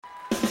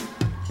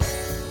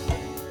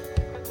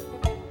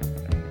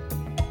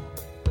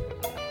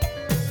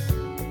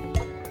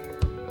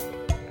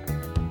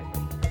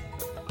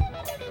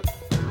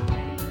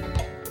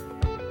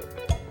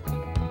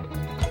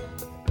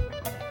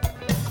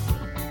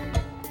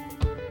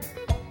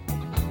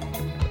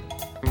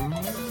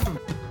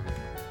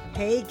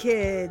Hey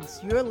kids,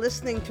 you're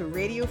listening to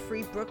Radio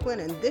Free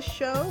Brooklyn, and this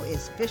show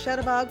is Fish Out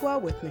of Agua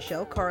with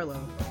Michelle Carlo.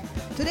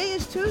 Today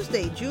is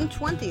Tuesday, June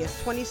 20th,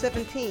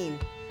 2017,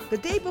 the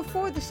day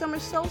before the summer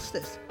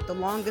solstice, the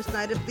longest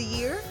night of the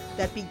year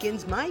that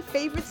begins my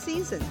favorite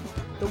season,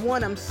 the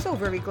one I'm so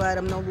very glad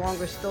I'm no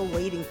longer still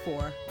waiting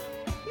for.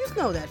 You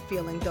know that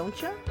feeling,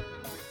 don't you?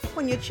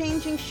 When you're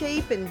changing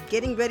shape and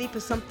getting ready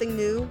for something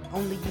new,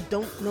 only you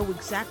don't know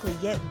exactly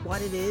yet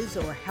what it is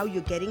or how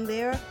you're getting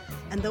there,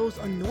 and those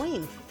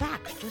annoying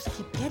facts just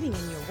keep getting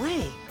in your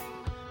way.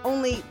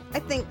 Only, I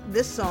think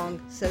this song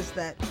says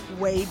that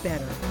way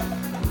better.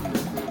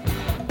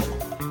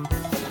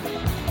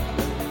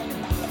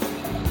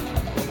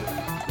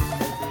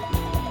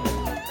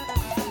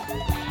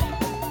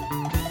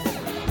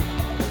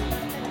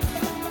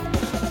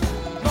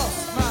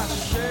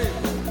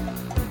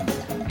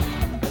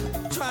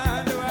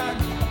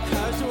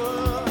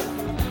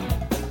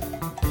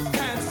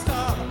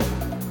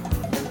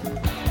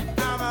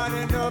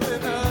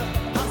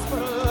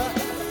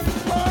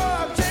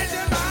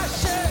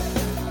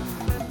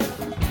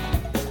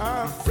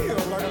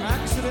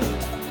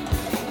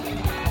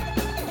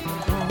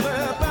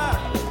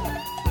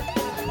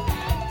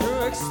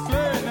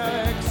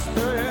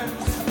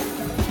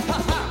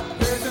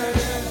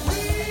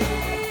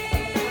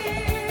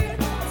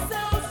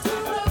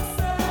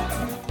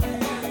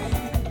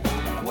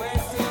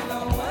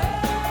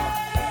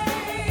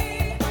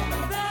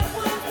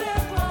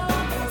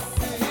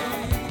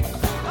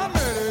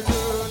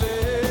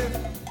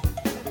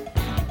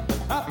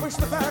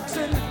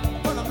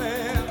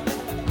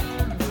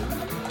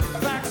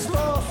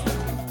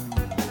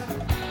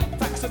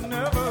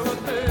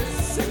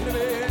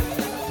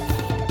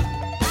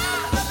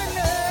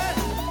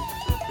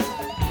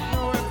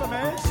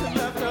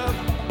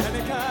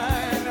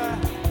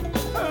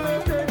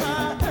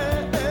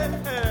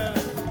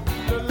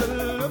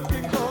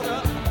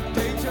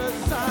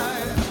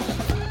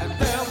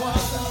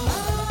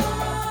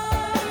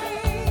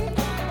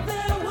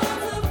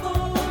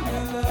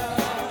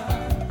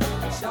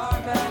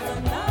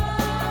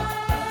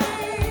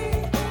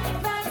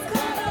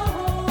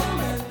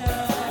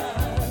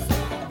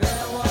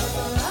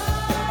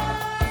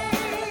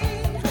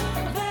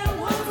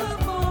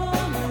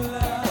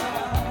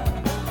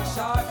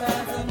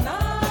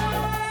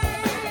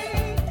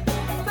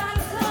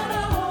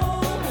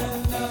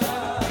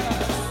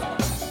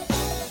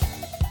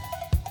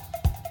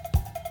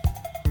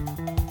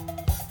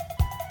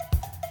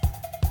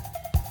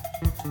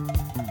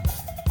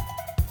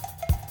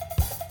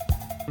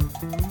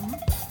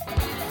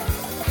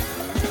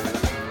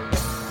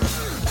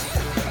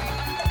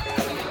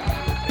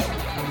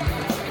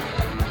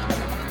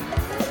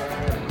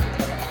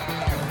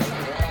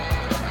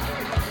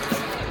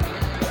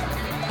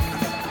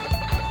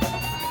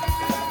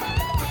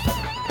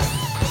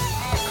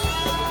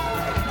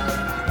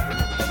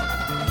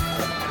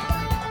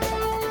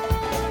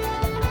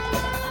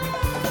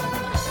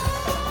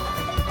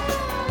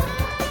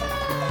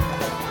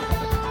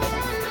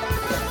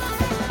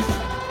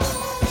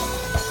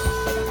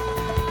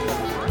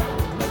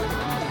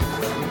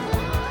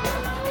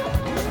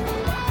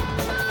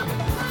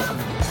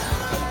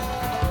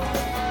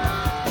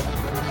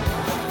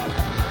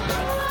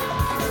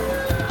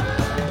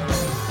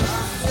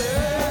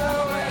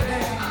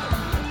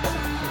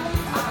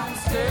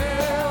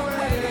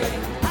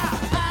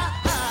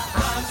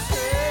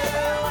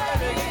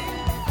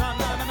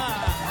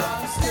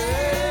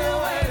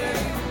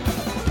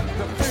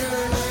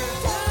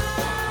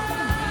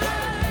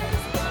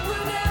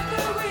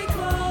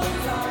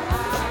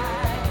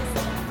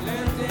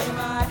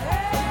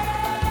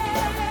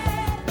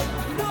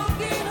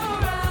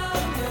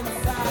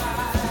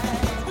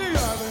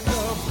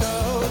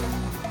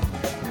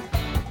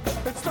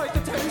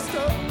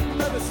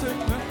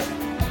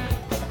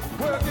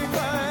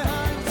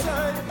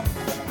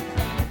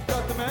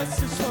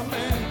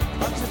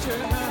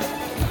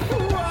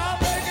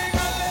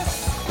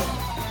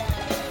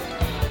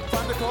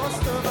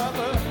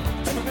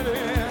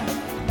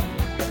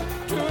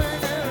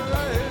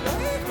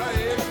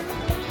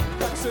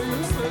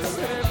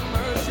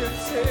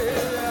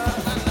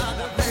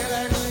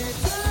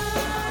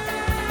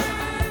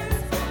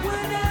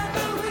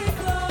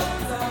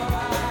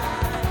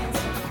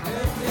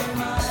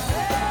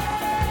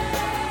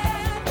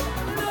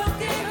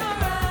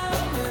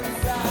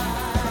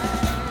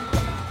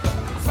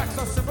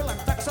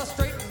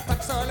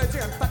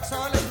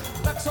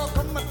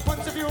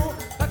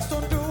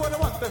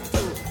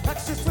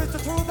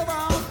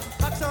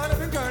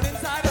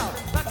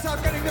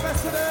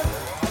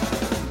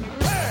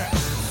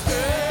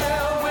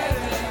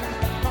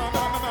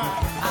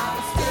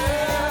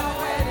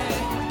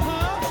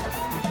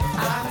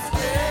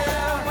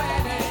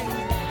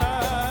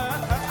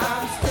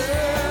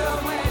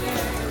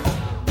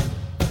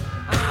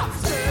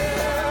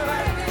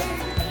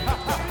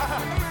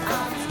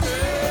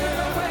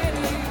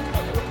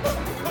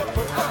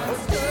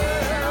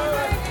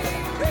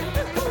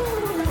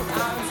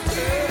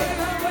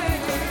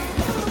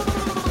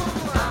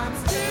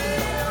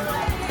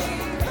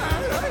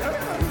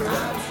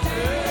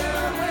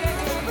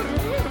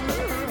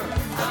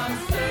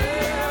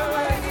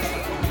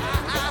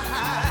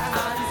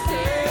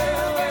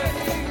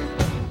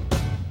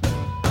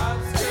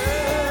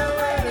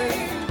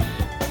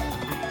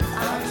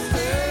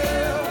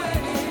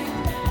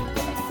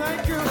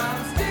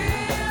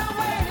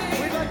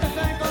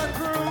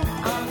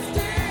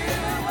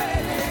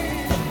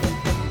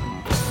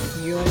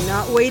 We're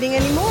not waiting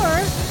anymore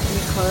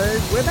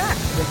because we're back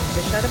with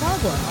Fish Out of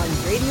Agua on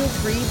Radio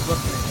Free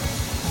Brooklyn.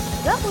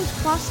 That was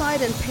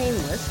Cross-Eyed and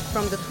Painless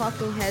from the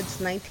Talking Heads'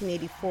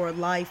 1984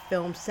 live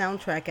film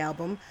soundtrack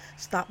album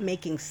Stop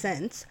Making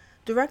Sense,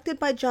 directed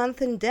by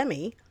Jonathan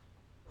Demme,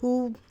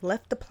 who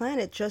left the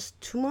planet just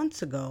 2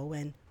 months ago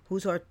and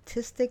whose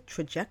artistic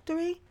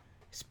trajectory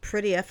is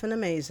pretty effing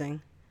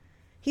amazing.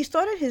 He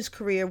started his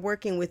career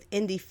working with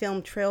indie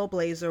film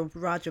trailblazer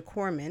Roger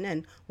Corman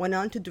and went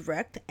on to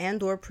direct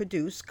and or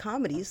produce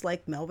comedies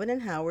like Melvin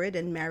and Howard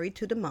and Married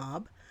to the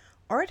Mob,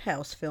 art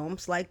house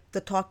films like the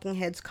Talking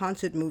Heads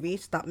concert movie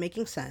Stop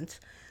Making Sense,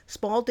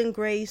 Spalding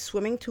Gray's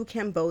Swimming to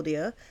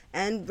Cambodia,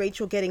 and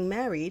Rachel Getting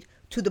Married,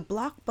 to the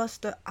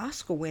blockbuster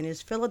Oscar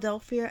winners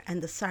Philadelphia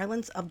and the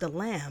Silence of the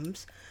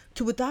Lambs,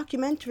 to a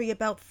documentary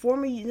about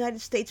former United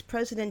States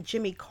President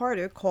Jimmy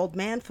Carter called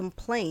Man from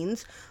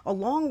Plains,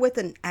 along with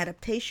an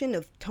adaptation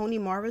of Toni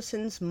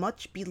Morrison's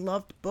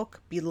much-beloved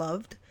book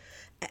Beloved,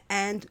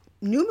 and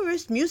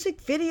numerous music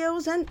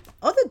videos and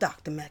other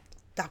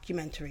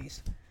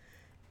documentaries.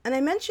 And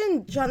I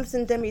mentioned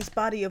Jonathan Demme's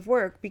body of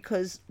work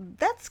because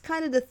that's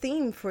kind of the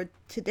theme for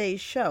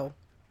today's show.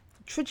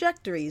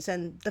 Trajectories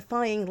and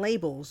defying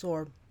labels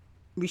or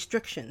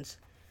restrictions.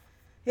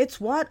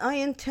 It's what I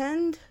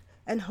intend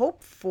and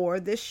hope for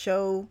this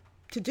show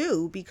to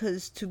do,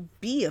 because to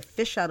be a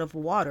fish out of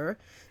water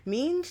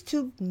means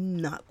to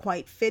not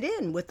quite fit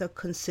in with a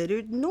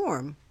considered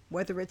norm,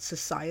 whether it's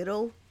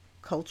societal,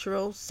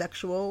 cultural,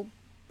 sexual,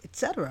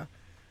 etc.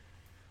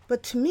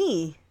 But to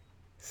me,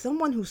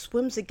 someone who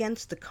swims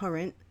against the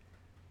current,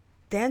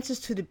 dances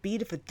to the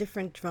beat of a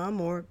different drum,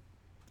 or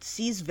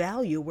sees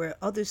value where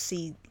others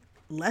see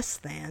less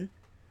than,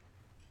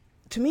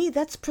 to me,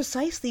 that's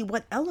precisely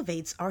what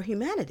elevates our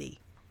humanity.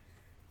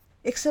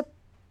 Except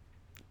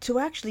to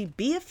actually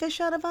be a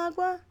fish out of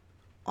agua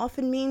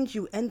often means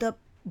you end up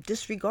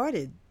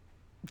disregarded,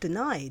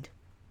 denied,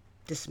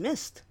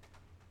 dismissed,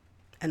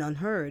 and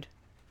unheard.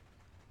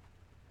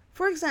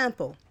 For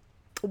example,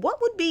 what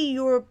would be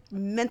your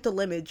mental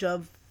image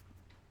of,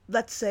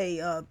 let's say,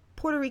 a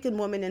Puerto Rican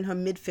woman in her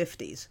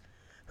mid-50s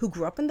who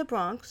grew up in the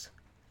Bronx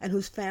and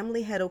whose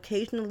family had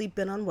occasionally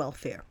been on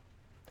welfare,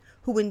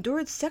 who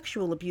endured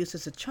sexual abuse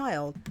as a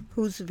child,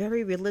 whose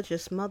very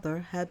religious mother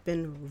had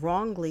been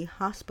wrongly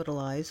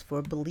hospitalized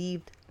for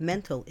believed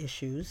mental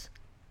issues,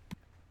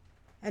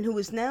 and who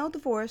is now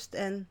divorced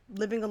and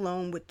living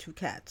alone with 2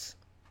 cats?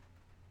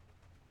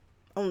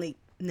 Only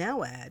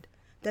now add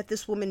that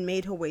this woman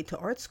made her way to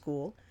art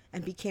school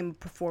and became a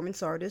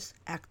performance artist,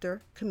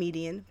 actor,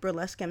 comedian,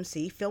 burlesque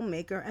MC,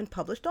 filmmaker, and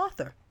published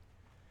author.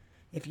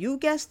 If you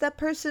guessed that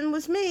person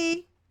was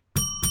me,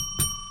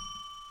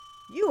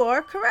 you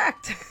are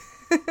correct.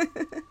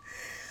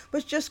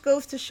 Which just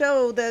goes to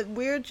show that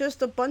we're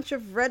just a bunch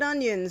of red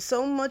onions,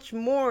 so much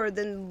more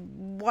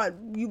than what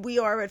we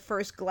are at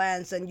first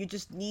glance, and you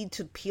just need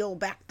to peel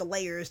back the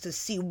layers to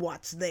see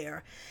what's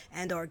there.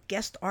 And our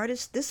guest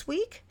artist this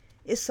week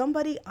is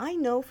somebody I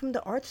know from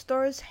the Art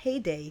Star's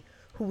heyday,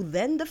 who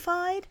then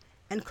defied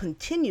and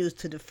continues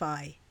to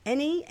defy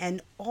any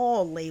and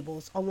all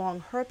labels along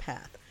her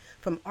path,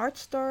 from art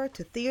star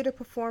to theater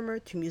performer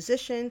to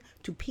musician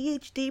to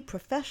PhD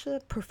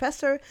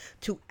professor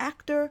to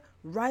actor,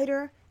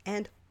 writer,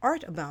 and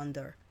art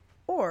abounder,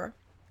 or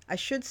I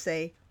should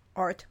say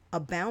art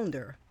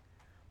abounder,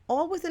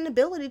 all with an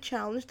ability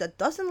challenge that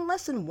doesn't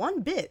lessen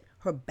one bit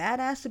her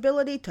badass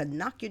ability to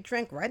knock your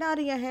drink right out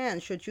of your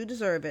hand should you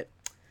deserve it.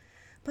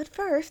 But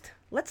first,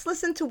 let's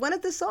listen to one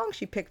of the songs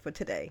she picked for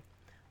today,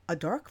 a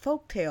dark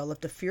folk tale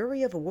of the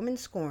fury of a woman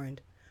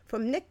scorned,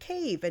 from Nick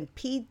Cave and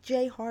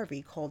P.J.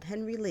 Harvey, called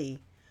Henry Lee,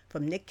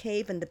 from Nick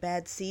Cave and the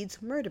Bad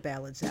Seeds Murder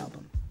Ballads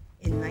album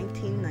in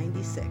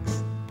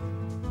 1996.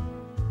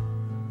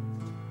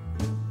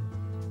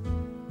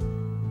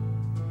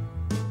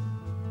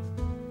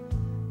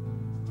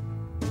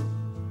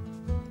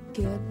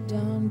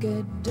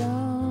 Get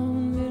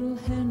down, little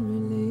Henry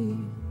Lee,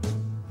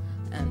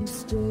 and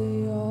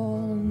stay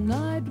all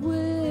night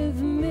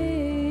with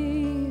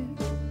me.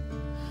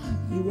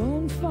 You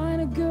won't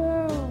find a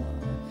girl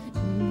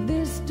in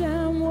this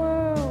damn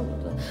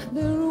world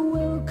that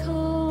will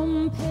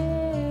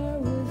compare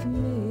with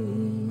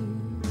me.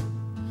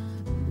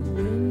 The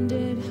wind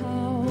did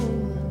howl,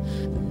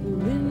 and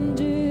the wind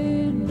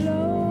did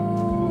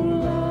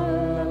blow, la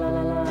la la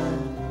la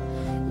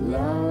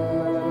la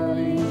la la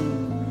lee.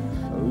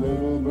 A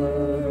little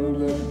bird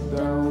let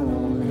down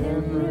on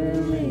Henry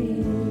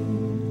Lee.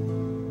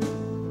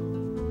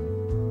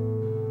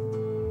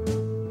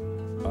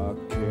 I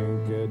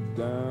can't get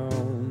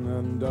down,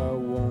 and I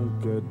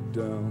won't get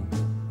down,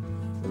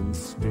 and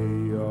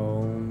stay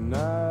all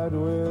night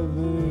with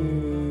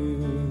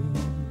thee.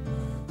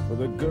 For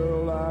the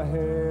girl I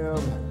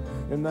have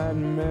in that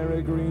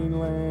merry green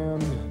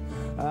land,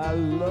 I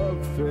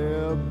love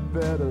fair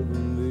better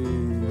than thee.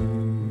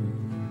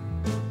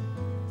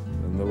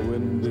 And the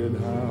wind did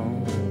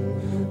howl,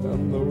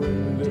 and the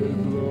wind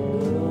did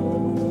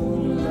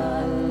blow, la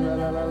la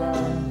la la la,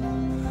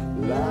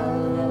 la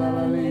la la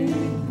la lee.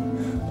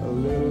 A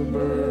little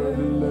bird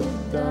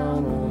let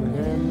down on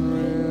him.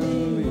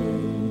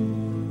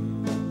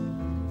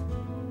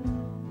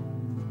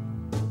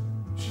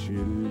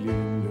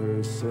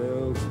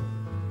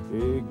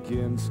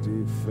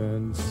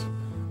 fence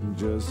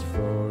just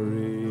for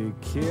a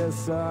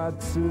kiss or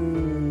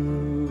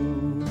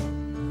two.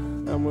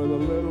 And with a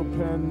little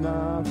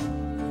penknife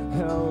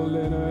held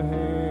in her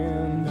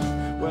hand,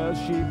 well,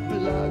 she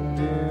plugged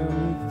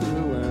him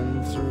through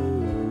and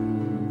through.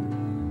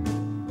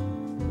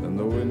 And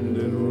the wind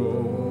did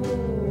roll,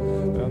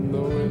 and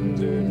the wind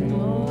did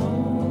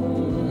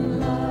moan.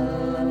 La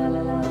la la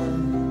la la,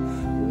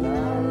 la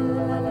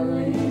la la la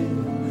la.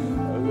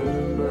 A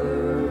little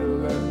bird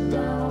let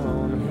down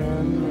on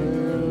Henry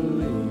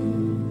Lee.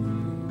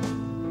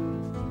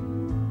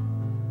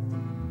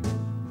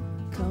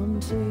 Come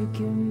take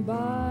him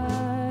by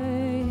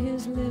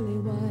his lily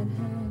white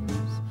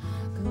hands.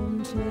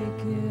 Come take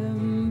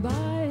him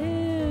by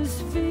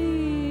his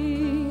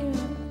feet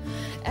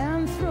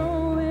and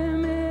throw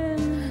him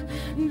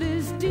in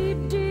this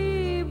deep,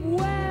 deep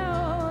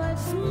well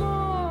that's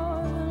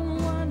more than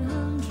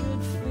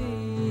 100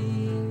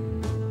 feet.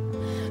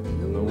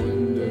 And the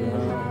wind did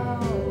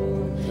howl,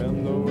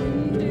 and the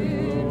wind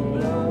did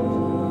blow.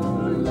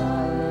 La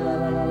la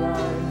la la la,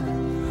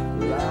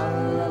 la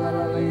la la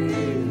la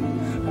lee.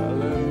 A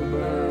little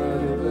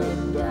bird let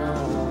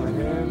down on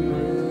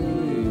Henry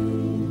Lee.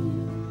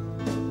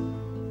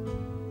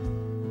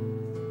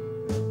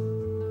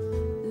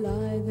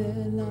 Lie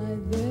there,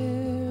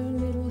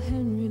 little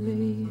Henry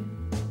Lee,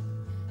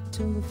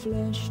 till the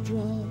flesh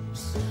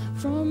drops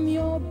from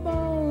your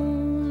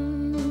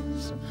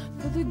bones.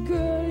 For the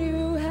girl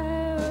you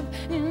have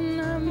in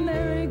that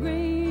merry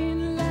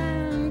green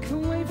land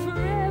can wait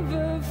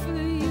forever for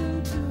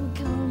you to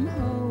come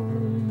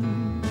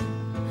home.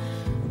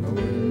 And the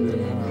wind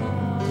did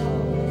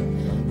howl,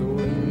 and the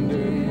wind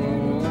did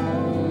moan.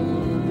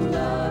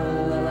 La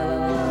la la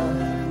la,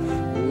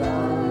 la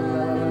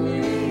la la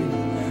lee.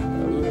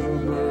 A little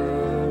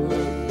bird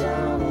let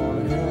down on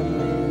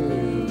Henry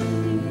Lee.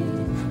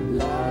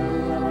 La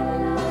la la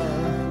la,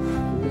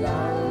 la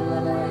la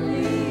la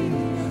lee.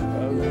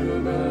 A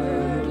little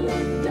bird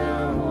let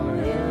down on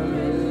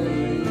Henry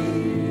Lee.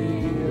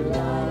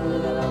 La la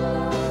la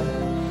la,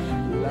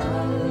 la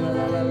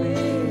la la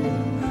lee.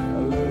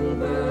 A little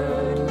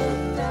bird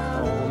let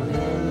down on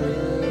Henry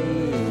Lee.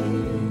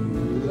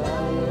 La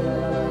la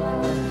la la,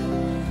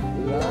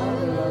 la la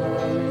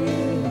la lee.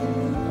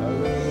 A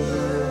little bird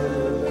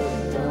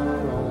let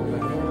down on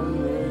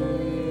Henry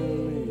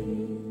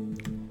Lee.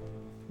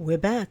 We're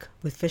back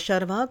with Fish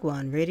Out of Agua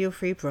on Radio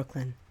Free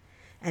Brooklyn.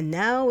 And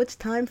now it's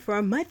time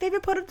for my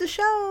favorite part of the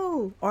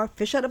show, our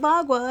Fish Out of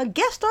Agua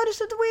Guest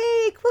Artist of the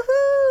Week,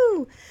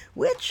 woohoo!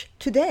 Which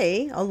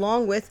today,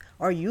 along with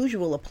our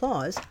usual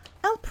applause,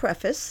 I'll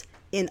preface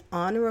in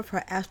honor of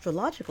her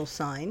astrological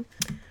sign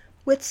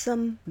with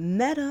some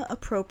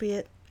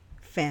meta-appropriate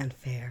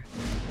fanfare.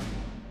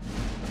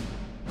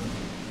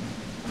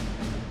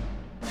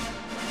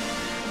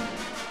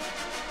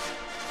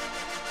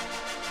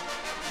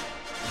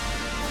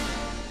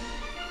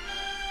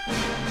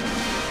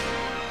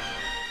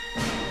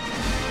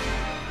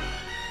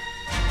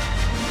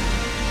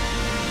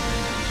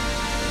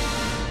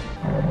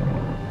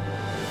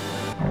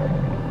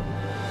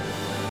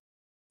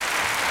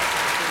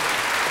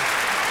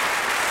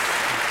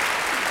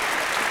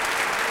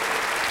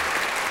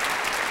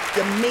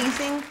 The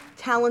amazing,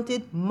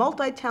 talented,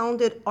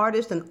 multi-talented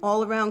artist and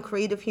all-around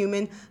creative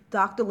human,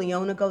 Dr.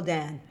 Leona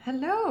Godin.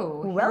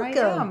 Hello. Welcome.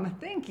 Here I am.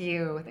 Thank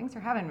you. Thanks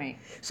for having me.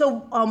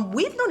 So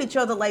we've known each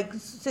other like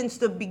since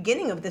the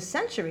beginning of this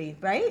century,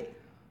 right?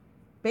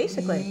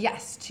 Basically.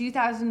 Yes,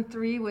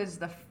 2003 was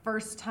the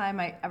first time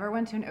I ever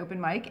went to an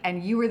open mic,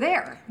 and you were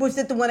there. Was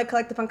it the one at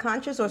Collective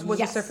Unconscious, or was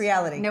it Surf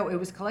Reality? No, it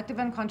was Collective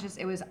Unconscious.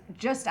 It was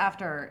just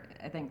after,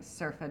 I think,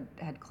 Surf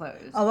had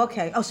closed. Oh,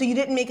 okay. Oh, so you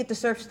didn't make it to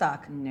Surf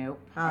Stock? Nope.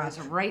 It was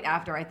right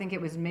after. I think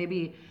it was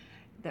maybe,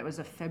 that was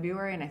a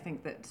February, and I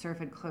think that Surf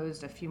had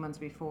closed a few months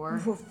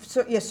before.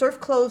 Yeah, Surf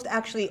closed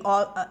actually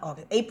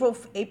April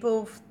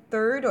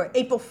 3rd or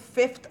April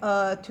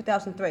 5th,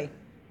 2003.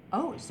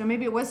 Oh, so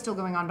maybe it was still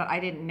going on, but I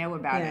didn't know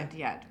about it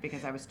yet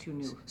because I was too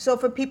new. So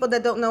for people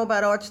that don't know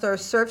about Artstar,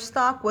 Surf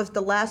Stock was the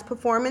last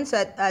performance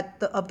of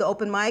the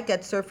open mic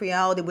at Surf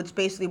Reality, which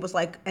basically was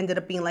ended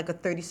up being like a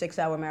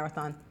 36-hour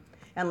marathon.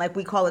 And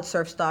we call it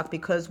Surf Stock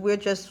because we're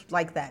just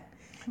like that.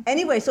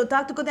 Anyway, so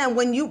Dr. Godin,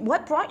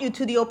 what brought you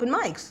to the open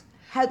mics?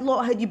 Had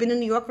you been in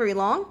New York very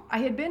long? I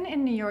had been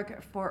in New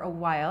York for a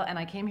while, and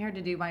I came here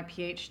to do my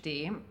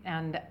PhD,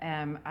 and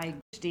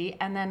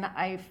then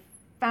I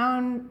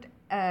found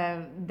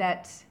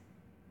that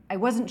I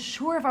wasn't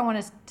sure if I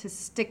wanted to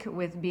stick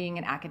with being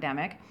an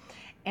academic.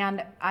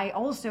 And I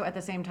also, at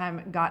the same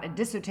time, got a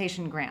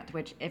dissertation grant,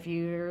 which, if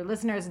your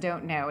listeners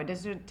don't know, a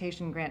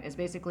dissertation grant is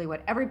basically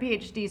what every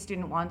PhD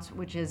student wants,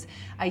 which is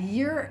a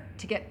year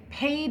to get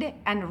paid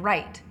and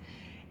write.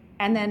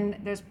 And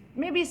then there's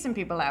maybe some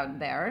people out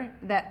there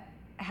that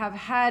have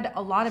had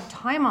a lot of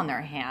time on their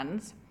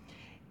hands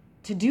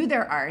to do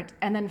their art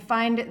and then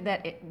find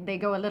that they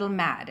go a little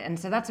mad. And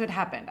so that's what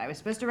happened. I was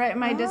supposed to write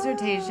my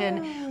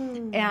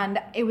dissertation, and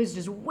it was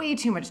just way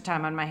too much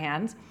time on my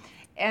hands.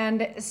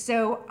 And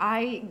so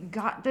I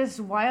got this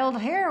wild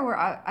hair where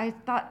I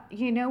thought,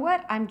 you know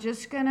what, I'm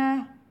just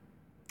gonna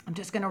I'm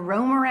just going to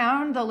roam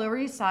around the Lower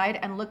East Side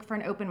and look for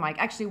an open mic.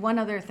 Actually, one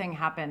other thing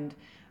happened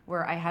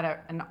where I had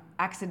an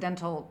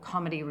accidental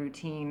comedy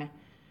routine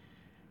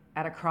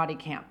at a karate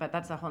camp, but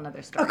that's a whole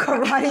nother story. A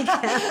karate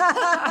camp.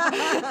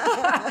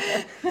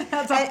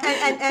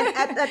 and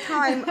at that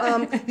time,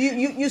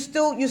 you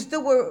still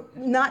were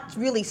not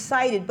really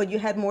sighted, but you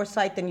had more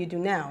sight than you do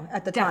now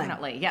at the time.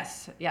 Definitely,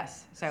 yes.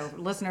 So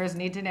listeners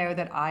need to know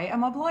that I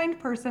am a blind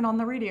person on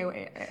the radio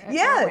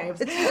Yeah, airwaves.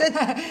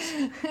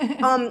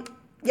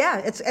 Yeah,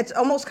 it's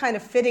almost kind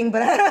of fitting,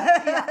 but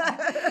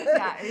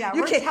yeah.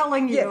 We're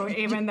telling you,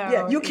 even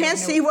though you can't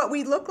see what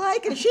we look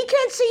like, and she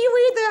can't see you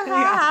either.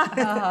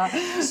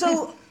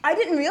 So I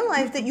didn't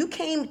realize that you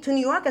came to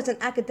New York as an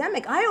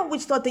academic. I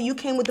always thought that you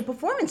came with the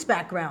performance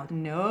background.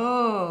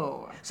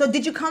 No. So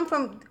did you come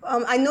from?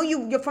 I know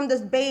you're from the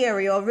Bay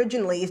Area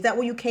originally. Is that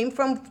where you came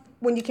from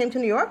when you came to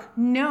New York?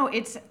 No,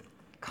 it's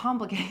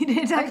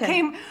complicated.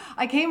 Okay.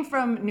 I came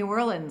from New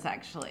Orleans,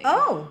 actually.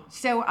 Oh.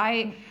 So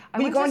I Were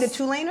you went going to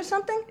Tulane or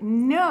something?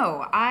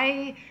 No,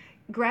 I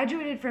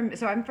graduated from,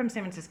 so I'm from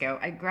San Francisco.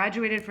 I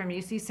graduated from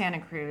UC Santa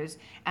Cruz,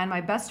 and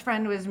my best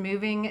friend was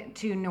moving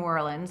to New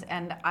Orleans,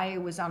 and I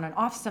was on an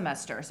off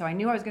semester. So I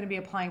knew I was going to be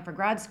applying for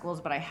grad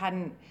schools, but I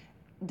hadn't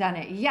done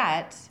it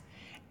yet.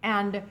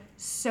 And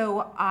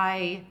so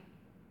I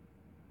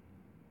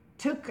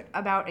took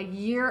about a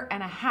year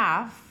and a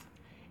half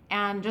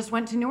and just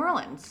went to New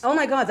Orleans. Oh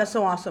my God, that's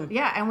so awesome.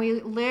 Yeah, and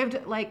we lived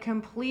like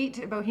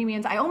complete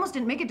bohemians. I almost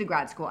didn't make it to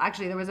grad school.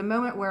 Actually, there was a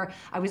moment where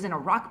I was in a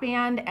rock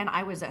band, and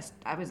I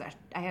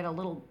had a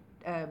little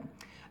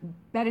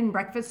bed and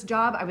breakfast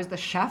job. I was the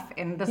chef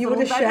in this You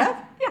little were the bed. chef?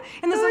 Yeah,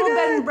 in this little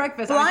bed and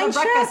breakfast. Blind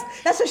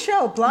chef? That's a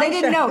show. Blind They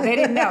didn't chef. know. They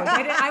didn't know.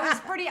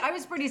 I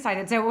was pretty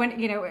sighted. So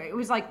when it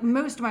was like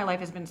most of my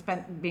life has been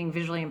spent being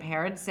visually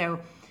impaired.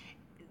 So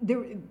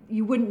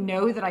you wouldn't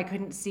know that I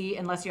couldn't see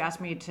unless you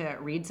asked me to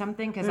read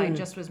something, because I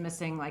just was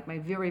missing like my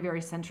very, very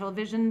central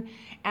vision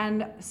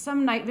and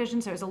some night vision,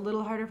 so it was a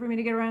little harder for me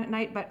to get around at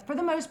night. But for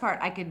the most part,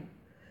 I could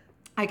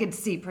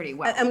see pretty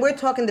well. And we're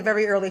talking the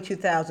very early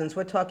 2000s.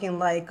 We're talking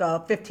like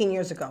 15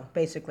 years ago,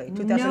 basically.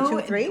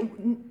 2002, 3?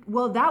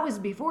 Well, that was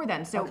before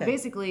then. So Okay.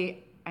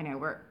 basically, I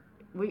know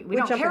we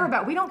don't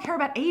care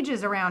about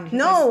ages around here.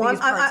 No, these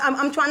parts.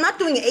 I'm not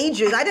doing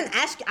ages. I didn't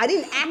ask you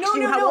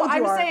how old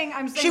you are.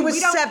 I'm saying she was we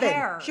don't 7.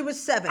 care. She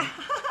was 7.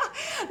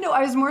 No,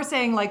 I was more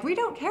saying like we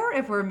don't care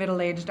if we're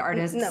middle-aged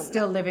artists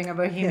still living a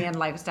bohemian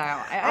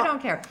lifestyle. I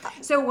don't care.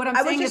 So what I'm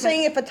I saying was just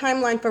saying it for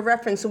timeline for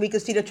reference so we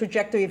could see the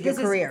trajectory of your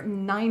this career. is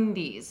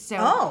 90s.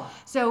 So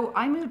so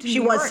I moved to She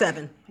New was York.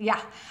 7. Yeah.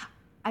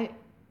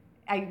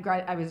 I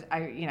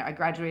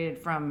graduated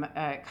from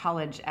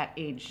college at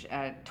age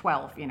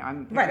 12.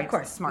 I'm very Right, of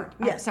course. smart.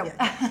 Yes, So yes.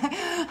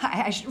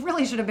 I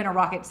really should have been a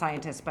rocket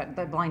scientist, but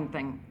the blind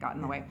thing got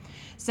in the way.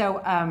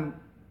 So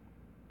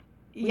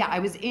I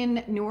was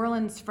in New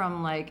Orleans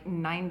from like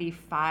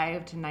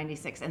 95 to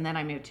 96, and then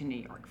I moved to New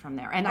York from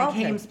there. And I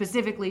Okay. came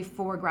specifically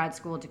for grad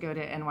school to go to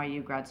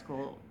NYU grad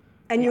school.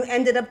 And you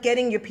ended up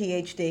getting your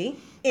PhD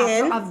in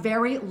After a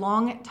very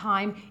long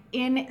time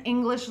in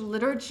English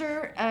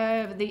literature.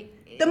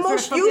 the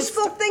most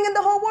useful thing in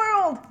the whole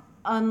world.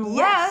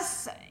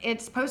 Unless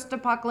it's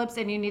post-apocalypse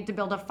and you need to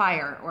build a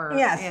fire or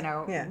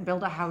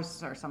build a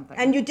house or something.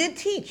 And you did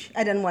teach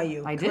at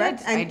NYU. I did.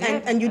 Correct? I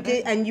did. And you I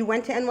did. And you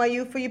went to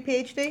NYU for your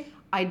PhD?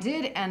 I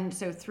did, and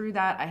so through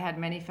that, I had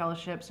many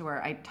fellowships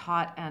where I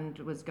taught and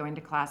was going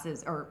to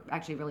classes, or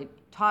actually really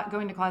taught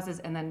going to classes,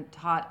 and then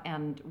taught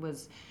and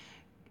was,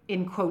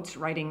 in quotes,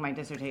 writing my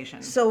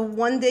dissertation. So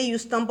one day you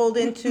stumbled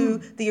into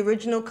the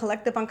original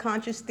Collective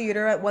Unconscious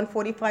Theater at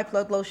 145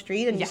 Ludlow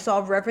Street, and you saw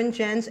Reverend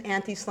Jen's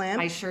Anti-Slam.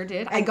 I sure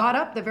did. I got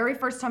up the very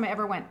first time I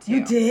ever went to.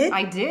 You did?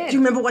 I did. Do you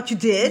remember what you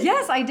did?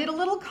 Yes, I did a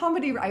little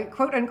comedy,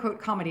 quote unquote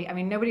comedy. I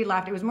mean, nobody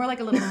laughed. It was more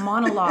like a little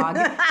monologue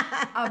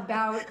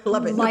about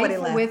Love it. Nobody life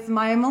laughed. with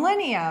my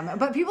millennium.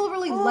 But people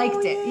really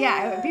liked it.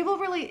 Yeah, people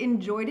really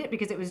enjoyed it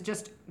because it was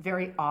just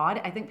very odd.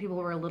 I think people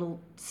were a little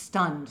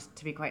stunned,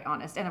 to be quite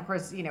honest. And of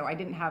course, I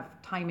didn't have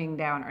timing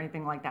down or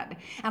anything like that.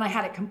 And I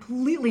had it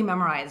completely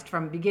memorized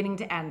from beginning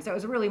to end. So it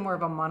was really more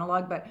of a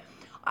monologue, but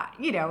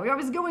I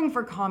was going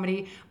for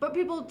comedy, but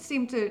people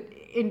seemed to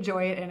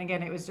enjoy it. And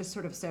again, it was just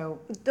sort of so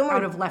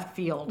out of left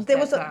field. There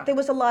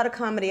was a lot of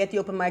comedy at the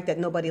open mic that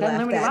nobody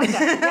laughed at.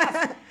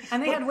 Yes.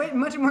 And they had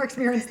much more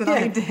experience than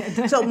I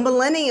did. So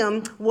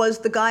Millennium was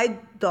the guide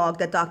dog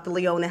that Dr.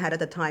 Leona had at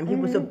the time. He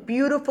was a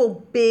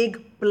beautiful,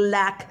 big,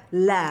 black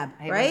lab,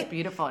 right? He was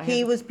beautiful.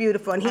 He was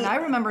beautiful. And I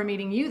remember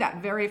meeting you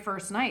that very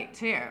first night,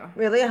 too.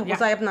 Really? Yeah.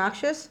 Was I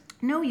obnoxious?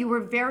 No, you were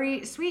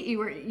very sweet. You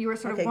were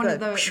sort of one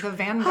good. of the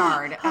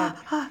vanguard.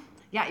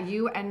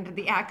 You and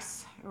the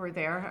ex were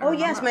there. Oh,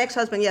 yes, my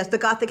ex-husband, yes, the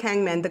Gothic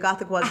hangman, the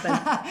Gothic husband.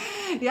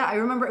 Yeah, I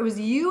remember it was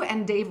you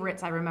and Dave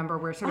Ritz, I remember,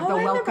 were sort of the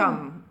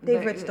welcome.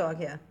 Dave Ritz dog,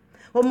 yeah.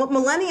 Well,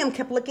 Millennium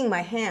kept licking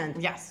my hand.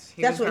 Yes,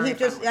 he That's was what he very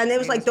just, friendly. and it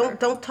was He like, was very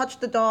don't touch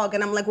the dog.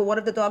 And I'm like, well, what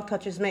if the dog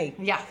touches me?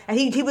 Yeah. And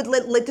he would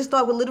let this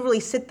dog would literally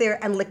sit there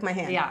and lick my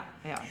hand. Yeah.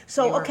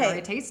 So, You were okay.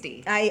 very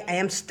tasty.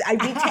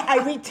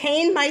 I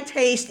retain my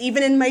taste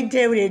even in my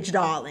dotage,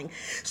 darling.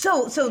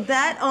 So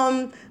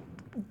that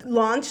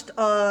launched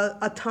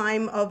a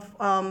time of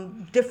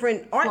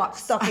different art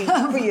Flux. stuffing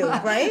for you,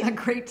 right? A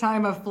great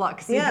time of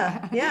flux.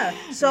 Yeah.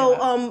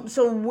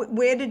 So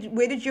where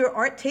did your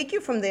art take you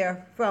from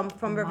there? From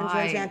Reverend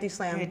My Joe's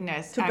Anti-Slam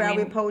goodness. to I Bowery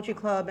mean- Poetry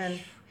Club and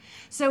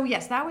So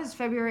yes, that was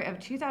February of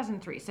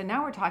 2003. So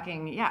now we're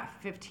talking,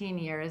 15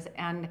 years.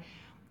 And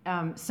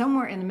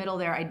somewhere in the middle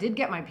there, I did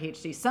get my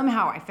PhD.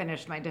 Somehow I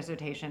finished my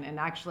dissertation and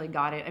actually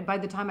got it. And by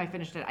the time I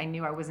finished it, I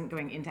knew I wasn't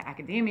going into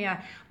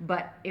academia,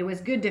 but it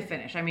was good to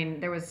finish. I mean,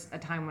 there was a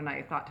time when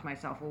I thought to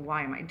myself, well,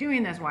 why am I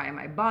doing this? Why am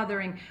I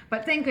bothering?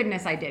 But thank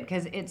goodness I did,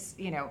 because it's,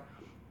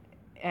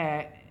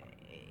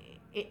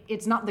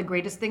 it's not the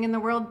greatest thing in the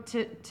world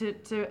to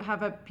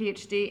have a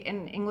PhD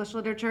in English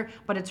literature,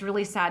 but it's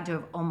really sad to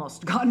have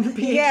almost gotten a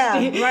PhD. Yeah,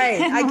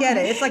 right. I get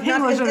it. It's like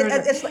English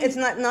literature. it's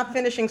not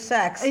finishing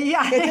sex.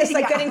 Yeah, It's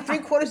like yeah. getting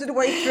 3/4 of the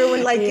way through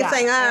and like you're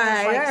saying, all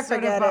And right, it's like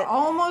forget sort of it.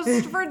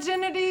 almost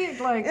virginity,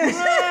 like,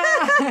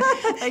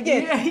 like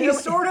you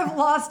sort of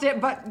lost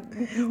it, but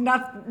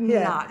not.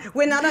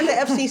 We're not under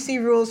FCC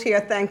rules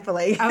here,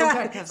 thankfully. Oh,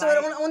 good, 'cause So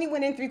it only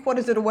went in 3/4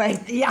 of the way.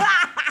 Yeah.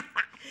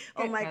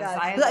 Oh my Because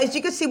God. As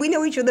you can see, we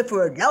know each other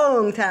for a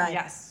long time.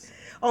 Yes.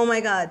 Oh my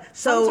God.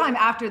 So Sometime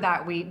after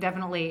that, we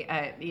definitely,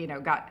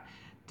 got.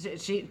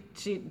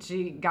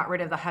 She got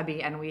rid of the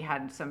hubby, and we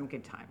had some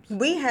good times.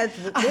 we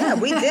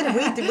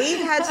did. We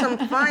had some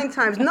fine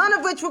times, none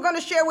of which we're going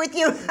to share with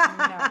you.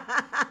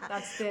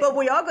 That's the, But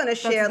we are going to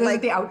share those are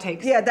like the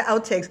outtakes. Yeah, the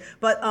outtakes.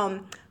 But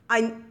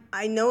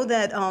I know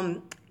that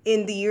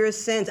in the years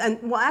since, and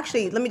well,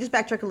 actually, let me just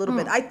backtrack a little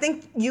bit. I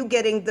think you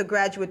getting the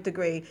graduate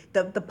degree,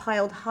 the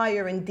piled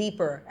higher and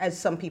deeper, as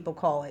some people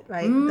call it,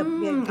 right? The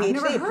PhD, I've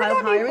never heard piled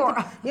that higher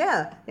before.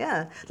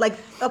 Yeah. Like,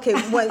 okay,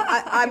 when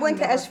I went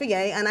to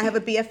SVA and I have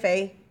a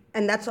BFA.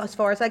 And that's as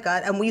far as I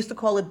got. And we used to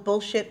call it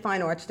bullshit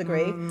fine arts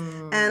degree.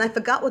 And I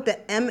forgot what the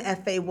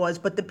MFA was,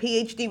 but the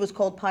PhD was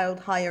called piled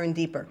higher and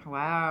deeper.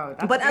 Wow.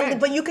 That's good.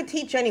 But you could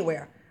teach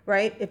anywhere,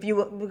 right? If you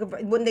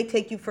wouldn't they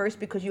take you first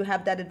because you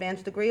have that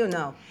advanced degree or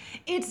no?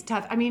 It's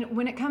tough. I mean,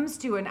 when it comes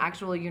to an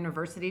actual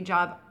university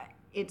job,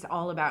 it's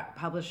all about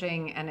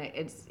publishing, and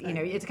it's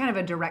it's kind of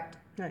a direct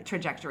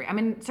trajectory. I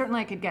mean,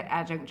 certainly I could get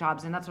adjunct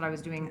jobs, and that's what I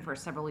was doing for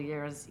several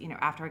years.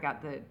 After I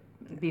got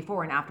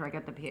before and after I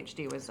got the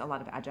PhD was a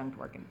lot of adjunct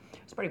work, and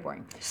it's pretty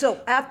boring.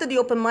 So after the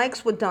open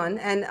mics were done,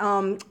 and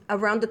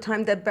around the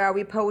time that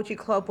Bowery Poetry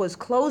Club was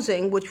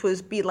closing, which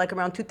was like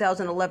around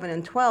 2011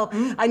 and 12,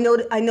 I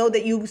know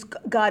that you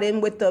got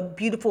in with the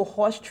beautiful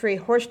Horse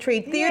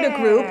Trade Theater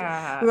Group,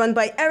 run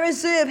by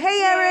Erez Ziv. Hey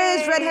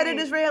Erez, redheaded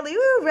Israeli,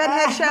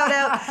 redhead shout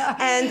out.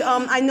 And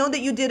I know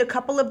that you did a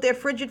couple of their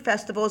Frigid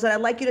festivals, and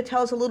I'd like you to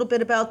tell us a little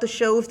bit about the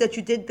shows that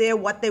you did there,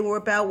 what they were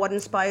about, what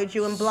inspired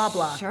you, and blah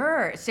blah.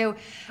 Sure. So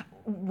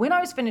when I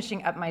was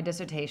finishing up my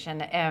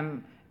dissertation,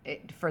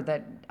 for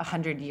the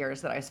 100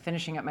 years that I was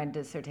finishing up my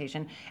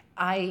dissertation,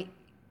 I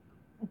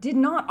did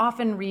not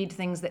often read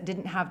things that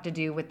didn't have to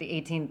do with the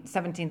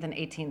 17th and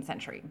 18th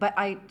century. But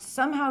I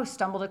somehow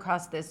stumbled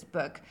across this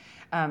book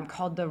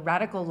called The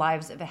Radical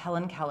Lives of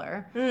Helen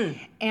Keller.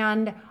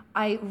 And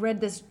I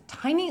read this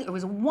it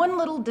was one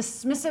little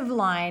dismissive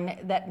line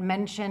that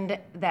mentioned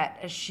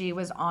that she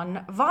was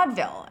on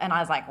vaudeville. And I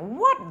was like,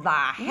 what the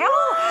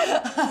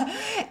hell?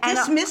 And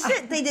Dismissed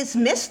it? They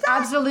dismissed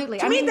that? Absolutely.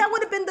 To I me, mean- that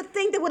would have been the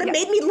thing that would have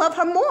made me love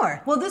her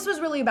more. Well, this was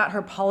really about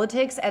her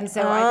politics, and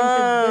so I think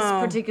that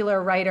this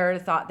particular writer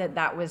thought that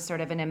that was sort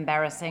of an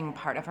embarrassing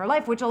part of her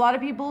life, which a lot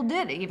of people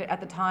did, even at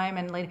the time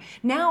and later.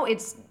 Now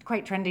it's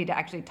quite trendy to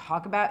actually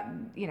talk about,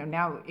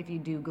 now if you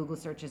do Google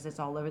searches, it's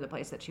all over the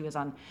place that she was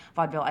on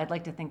vaudeville. I'd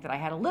like to think that I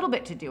had a little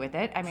bit to do with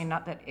it. I mean,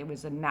 not that it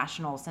was a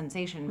national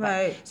sensation, but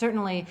Right.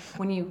 certainly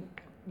when you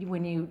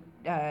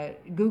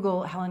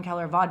Google Helen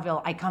Keller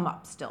vaudeville, I come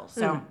up still.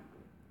 So.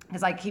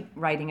 Because I keep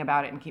writing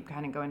about it and keep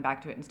kind of going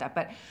back to it and stuff.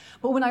 But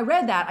when I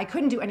read that, I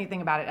couldn't do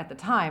anything about it at the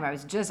time. I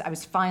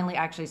was finally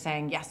actually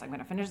saying, yes, I'm going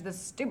to finish this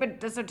stupid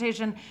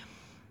dissertation.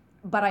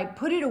 But I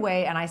put it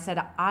away and I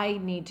said, I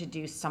need to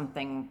do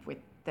something with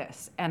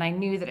this. And I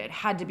knew that it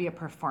had to be a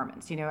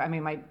performance. I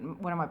mean,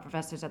 one of my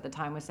professors at the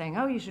time was saying,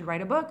 oh, you should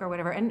write a book or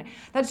whatever. And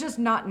that's just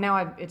not,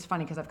 now it's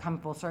funny because I've come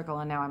full circle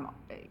and now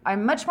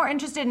I'm much more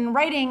interested in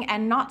writing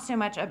and not so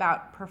much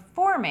about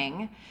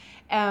performing.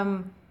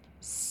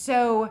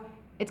 So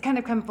it's kind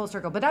of come full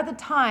circle. But at the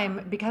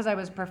time, because I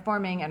was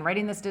performing and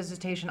writing this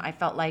dissertation, I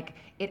felt like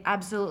it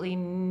absolutely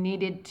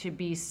needed to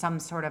be some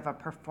sort of a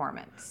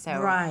performance.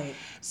 So, Right.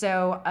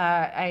 So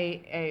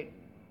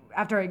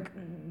after I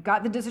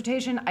got the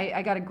dissertation,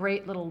 I got a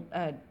great little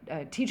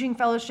teaching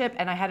fellowship,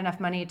 and I had enough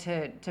money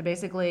to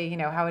basically,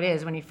 how it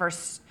is when you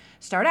first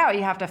start out,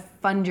 you have to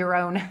fund your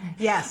own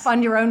Yes.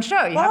 fund your own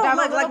show. You have to have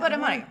a little bit of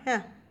money.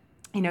 Yeah.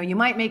 you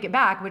might make it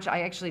back, which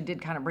I actually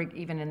did kind of break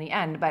even in the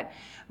end, but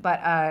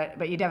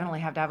you definitely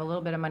have to have a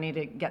little bit of money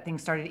to get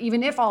things started.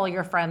 Even if all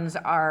your friends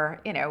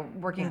are,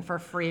 working for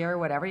free or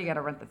whatever, you got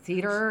to rent the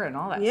theater and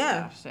all that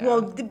stuff. So.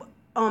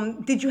 Well,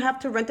 did you have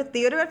to rent a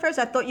theater at first?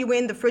 I thought you were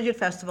in the Frigid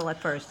Festival at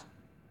first.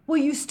 Well,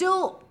 you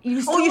still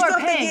you're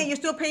paying.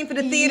 still paying for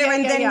the theater,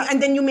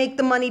 and then you make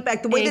the money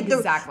back. The way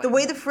Exactly. the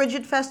way the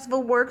Frigid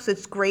Festival works,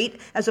 it's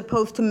great as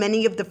opposed to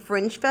many of the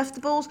fringe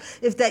festivals.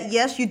 Is that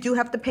yes, you do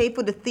have to pay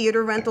for the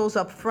theater rentals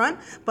up front,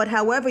 but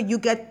however,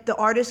 the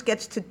artist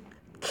gets to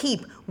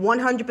keep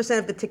 100%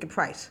 of the ticket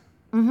price.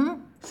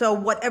 Mm-hmm. So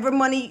whatever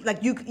money,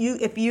 like you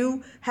if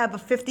you have a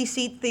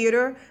 50-seat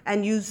theater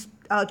and you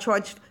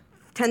charge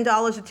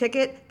 $10 a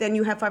ticket, then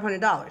you have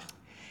 $500.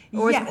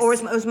 Or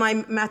is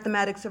my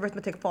mathematics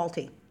arithmetic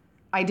faulty?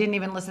 I didn't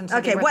even listen to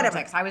the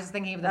arithmetics. I was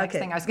thinking of the next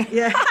thing I was going to...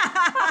 Yeah.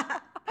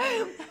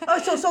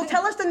 So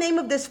tell us the name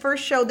of this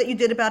first show that you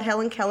did about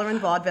Helen Keller in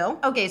vaudeville.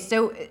 Okay,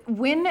 so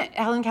when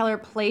Helen Keller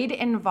played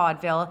in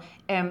vaudeville,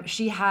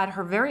 she had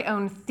her very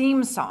own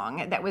theme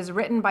song that was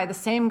written by the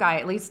same guy.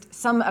 At least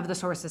some of the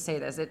sources say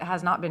this. It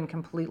has not been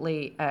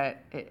completely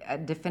a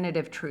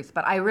definitive truth,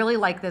 but I really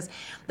like this,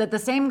 that the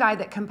same guy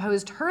that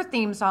composed her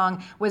theme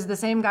song was the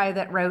same guy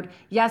that wrote,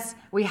 Yes,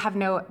 We Have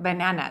No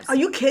Bananas. Are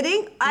you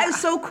kidding? Yeah.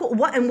 It's so cool.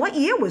 What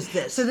year was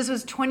this? So this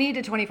was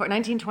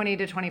 1920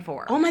 to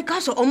 24. Oh my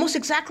gosh, so almost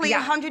exactly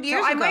 100 years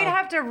ago. I might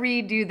have to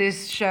redo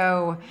this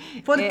show.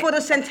 For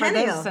the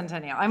centennial. For this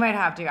centennial. I might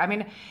have to. I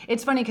mean,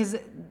 it's funny because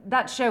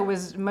that show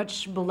was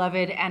much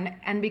beloved,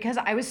 and because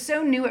I was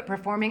so new at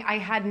performing, I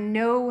had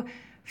no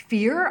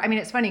fear. I mean,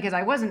 it's funny because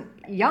I wasn't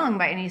young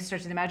by any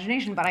stretch of the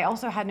imagination, but I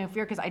also had no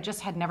fear because I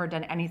just had never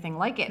done anything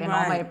like it. And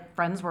all my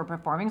friends were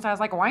performing, so I was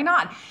like, why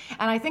not?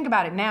 And I think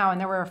about it now, and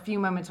there were a few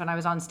moments when I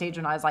was on stage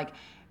when I was like,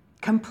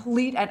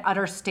 complete and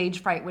utter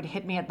stage fright would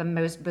hit me at the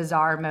most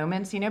bizarre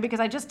moments, because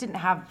I just didn't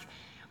have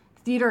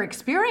theater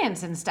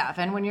experience and stuff,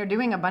 and when you're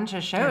doing a bunch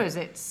of shows,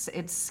 it's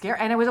scary,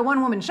 and it was a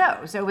one-woman show,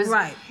 so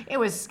it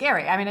was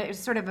scary. I mean, it was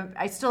sort of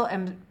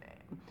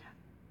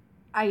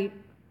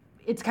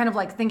it's kind of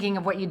like thinking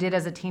of what you did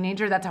as a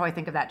teenager. That's how I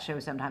think of that show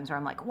sometimes, where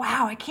I'm like,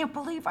 wow, I can't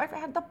believe I've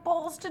had the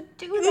balls to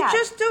do that. You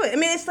just do it. I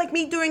mean, it's like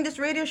me doing this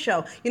radio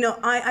show.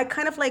 I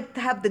kind of like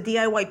to have the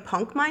DIY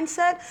punk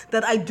mindset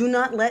that I do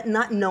not let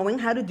not knowing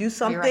how to do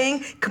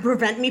something could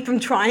prevent me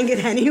from trying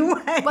it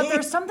anyway. But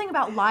there's something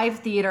about live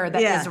theater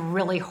that is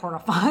really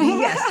horrifying.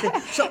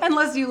 Yes. So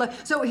unless you look.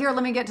 So here,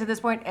 let me get to this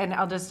point, and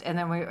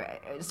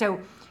So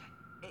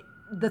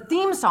the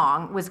theme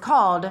song was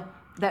called...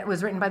 That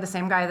was written by the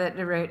same guy that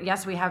wrote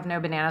Yes, We Have No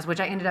Bananas, which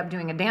I ended up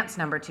doing a dance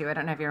number to. I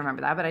don't know if you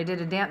remember that, but I did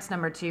a dance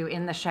number to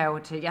in the show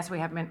to Yes, We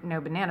Have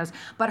No Bananas.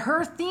 But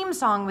her theme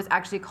song was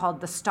actually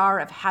called The Star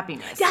of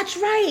Happiness. That's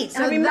right.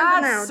 So I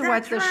remember that's now.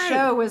 what the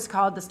show was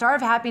called, The Star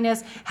of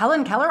Happiness.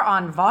 Helen Keller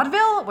on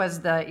vaudeville was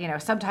the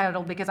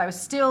subtitle, because I was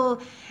still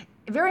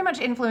very much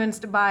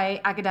influenced by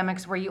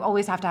academics where you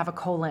always have to have a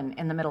colon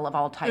in the middle of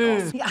all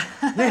titles.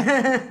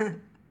 Yeah.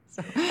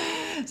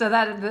 So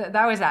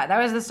that was that.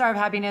 That was The Star of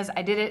Happiness.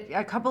 I did it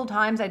a couple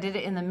times. I did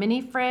it in the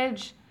mini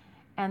fridge,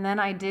 and then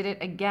I did it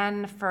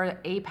again for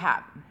APAP.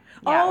 Yeah.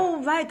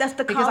 Oh, right. That's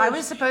the because I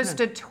was supposed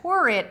to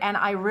tour it, and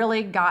I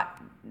really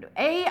got...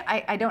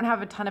 I don't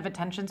have a ton of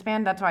attention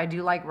span. That's why I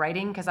do like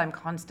writing, because I'm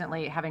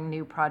constantly having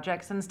new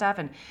projects and stuff,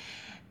 and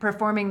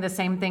performing the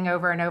same thing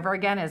over and over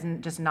again is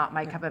just not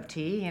my cup of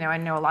tea. I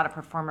know a lot of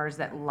performers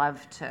that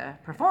love to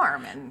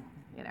perform, and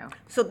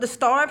So The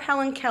Star of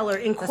Helen Keller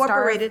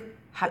incorporated...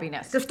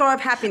 Happiness. The Star of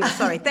Happiness,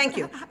 sorry, thank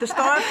you. The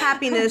Star of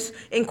Happiness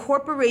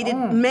incorporated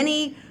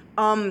many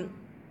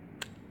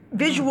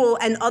visual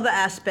and other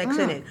aspects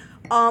in it.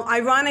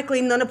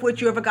 Ironically, none of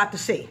which you ever got to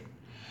see.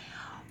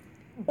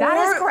 That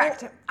is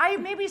correct. I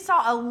maybe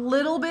saw a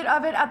little bit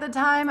of it at the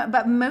time,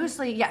 but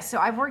mostly, yes. So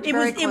I've worked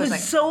very closely. It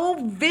was so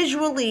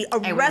visually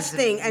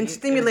arresting and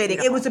stimulating.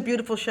 It was a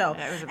beautiful show.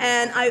 Yeah, it was a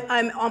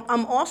and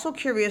I'm also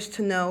curious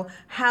to know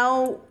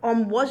how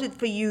was it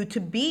for you to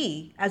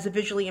be, as a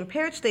visually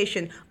impaired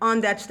station, on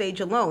that stage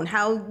alone?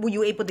 How were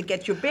you able to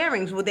get your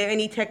bearings? Were there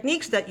any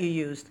techniques that you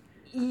used?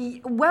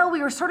 Well,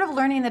 we were sort of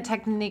learning the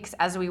techniques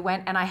as we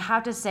went, and I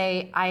have to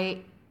say,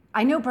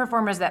 I know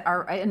performers that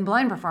are, and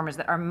blind performers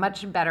that are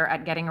much better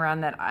at getting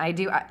around than I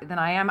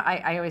am.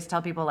 I always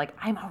tell people, like,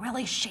 I'm a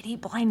really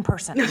shitty blind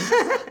person.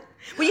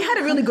 Well, you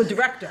had a really good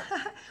director.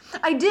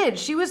 I did.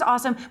 She was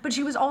awesome, but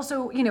she was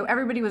also,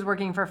 everybody was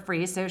working for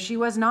free, so she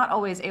was not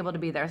always able to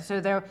be there. So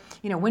there,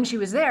 when she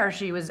was there,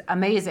 she was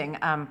amazing.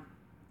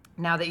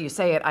 Now that you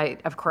say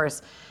it, of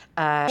course,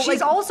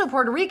 she's also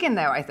Puerto Rican,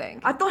 though, I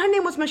think. I thought her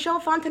name was Michelle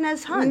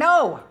Fontanez Hunt.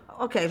 No.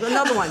 Okay,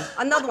 another one.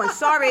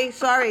 Sorry,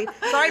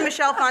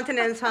 Michelle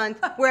Fontanez Hunt,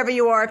 wherever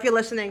you are, if you're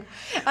listening.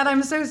 And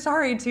I'm so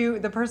sorry to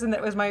the person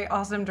that was my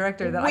awesome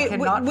director that I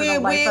cannot for the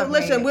life of me.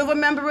 Listen, we'll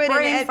remember it,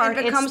 and if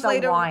it comes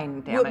later. Wine,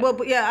 damn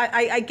it.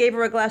 I gave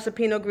her a glass of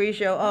Pinot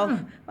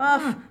Grigio.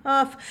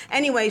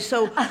 Anyway,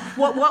 so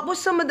what were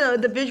some of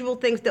the visual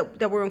things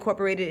that were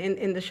incorporated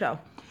in the show?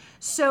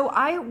 So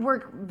I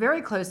work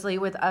very closely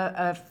with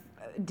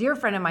dear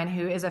friend of mine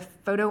who is a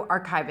photo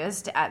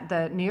archivist at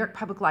the New York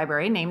Public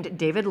Library named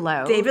David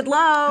Lowe. David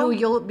Lowe. Who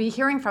you'll be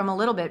hearing from a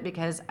little bit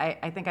because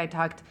I think I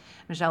talked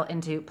Michelle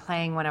into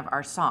playing one of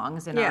our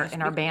songs in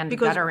our band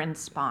Gutter and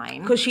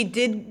Spine. Because she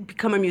did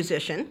become a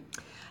musician.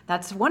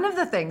 That's one of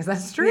the things.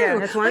 That's true. Yeah,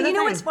 that's one of the But you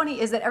know things. what's funny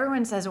is that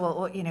everyone says,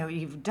 well, you know,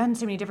 you've done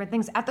so many different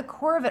things. At the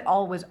core of it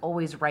all was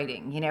always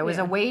writing. You know, it was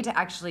a way to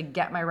actually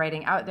get my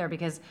writing out there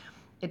because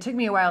it took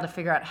me a while to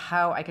figure out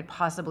how I could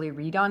possibly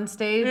read on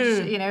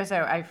stage, you know,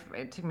 so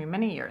it took me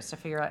many years to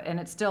figure out, and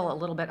it's still a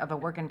little bit of a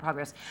work in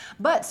progress.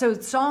 But so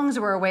songs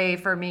were a way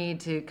for me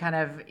to kind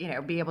of, you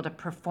know, be able to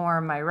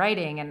perform my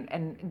writing,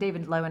 and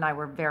David Lowe and I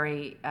were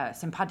very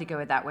simpatico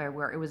with that, where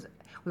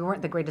we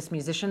weren't the greatest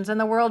musicians in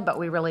the world, but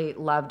we really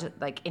loved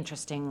like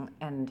interesting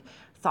and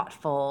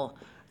thoughtful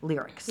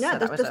lyrics. Yeah, so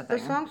that was a the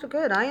thing. songs are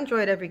good. I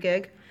enjoyed every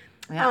gig.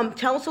 Yeah.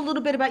 Tell us a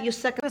little bit about your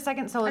second. The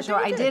second solo show,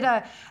 thought I you did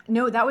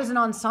that was an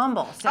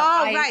ensemble. So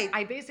right.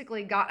 I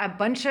basically got a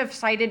bunch of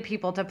sighted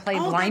people to play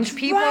Oh, blind that's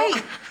people.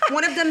 right.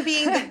 One of them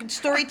being the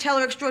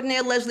storyteller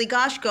extraordinaire Leslie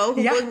Goshko,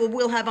 who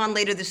we'll have on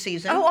later this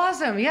season. Oh,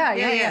 awesome! Yeah.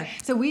 Yeah.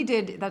 So we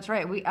did. That's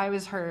right. I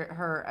was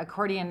her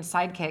accordion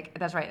sidekick.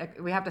 That's right.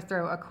 We have to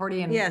throw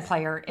accordion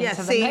player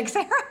into the mix.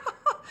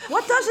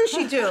 What doesn't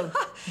she do?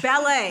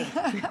 Ballet.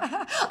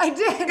 I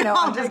did. No,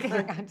 I'm just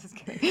kidding. I'm just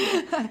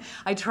kidding.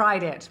 I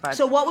tried it, but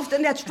So what was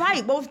that's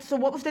right.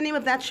 What was the name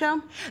of that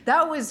show?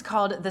 that was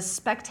called The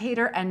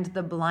Spectator and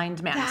the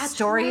Blind Man. That's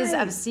Stories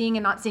right. of Seeing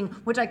and Not Seeing,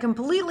 which I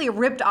completely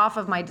ripped off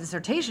of my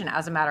dissertation,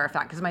 as a matter of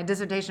fact, because my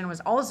dissertation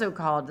was also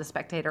called The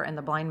Spectator and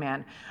the Blind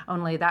Man,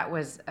 only that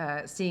was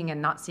seeing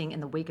and not seeing in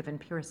the wake of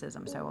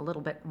empiricism, so a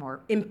little bit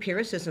more.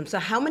 Empiricism. So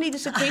how many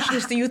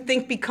dissertations do you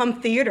think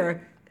become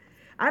theater?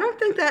 I don't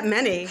think that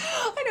many.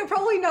 I know,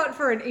 probably not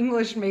for an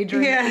English major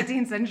in Yeah. the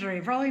 18th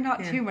century. Probably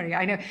not too many.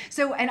 I know.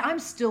 So, and I'm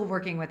still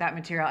working with that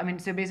material. I mean,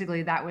 so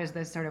basically that was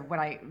the sort of what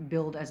I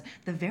billed as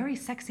the very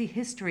sexy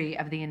history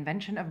of the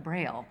invention of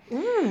Braille.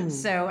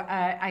 So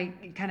I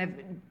kind of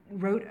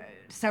wrote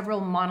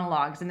several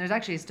monologues, and there's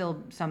actually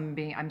still some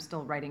I'm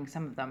still writing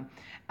some of them.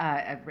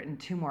 I've written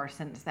 2 more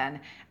since then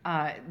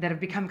that have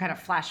become kind of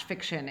flash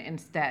fiction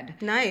instead.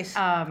 Nice.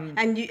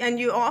 And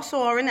you also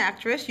are an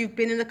actress. You've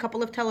been in a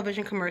couple of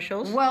television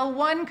commercials. Well,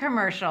 one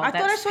commercial I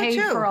thought I that's saw paid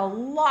 2. for a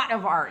lot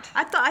of art.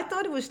 I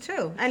thought it was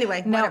 2.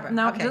 Anyway, No, whatever.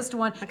 no, Okay. just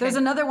one. Okay. There's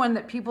another one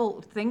that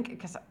people think,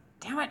 because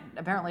damn it,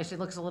 apparently she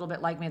looks a little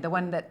bit like me. The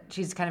one that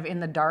she's kind of in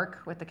the dark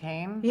with the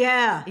cane.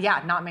 Yeah.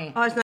 Yeah, not me.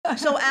 Oh, it's not.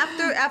 So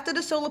after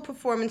the solo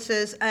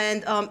performances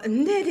and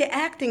the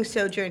acting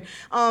sojourn,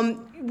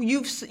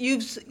 you've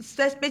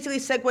basically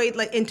segued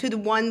like into the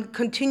one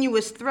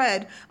continuous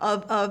thread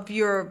of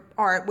your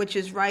art, which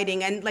is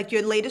writing, and like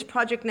your latest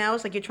project now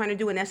is like you're trying to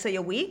do an essay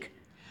a week.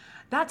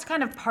 That's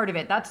kind of part of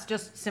it. That's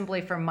just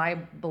simply for my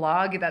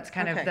blog. That's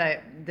kind of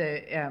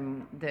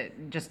the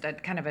just a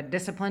kind of a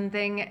discipline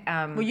thing.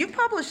 Well, you've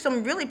published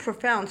some really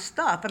profound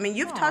stuff. I mean,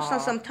 you've touched on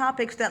some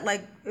topics that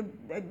like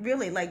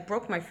really like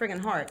broke my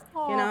friggin' heart.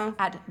 You know.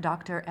 At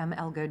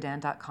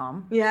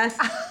drmlgodin.com. Yes.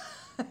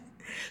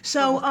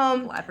 So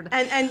Collaborative.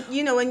 and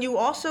you know, and you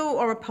also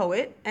are a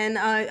poet, and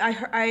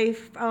I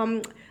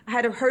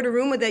had heard a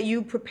rumor that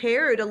you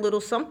prepared a little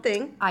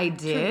something. I to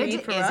did.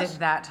 read for Is us. it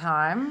that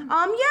time?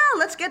 Yeah,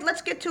 let's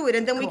get to it,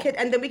 and then we Cool. could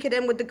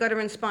end with the gutter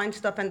and spine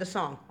stuff and the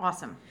song.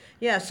 Awesome.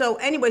 Yeah. So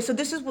anyway, so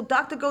this is what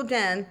Dr.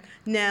 Godin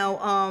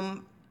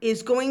now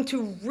is going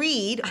to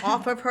read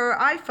off of her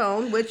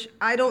iPhone, which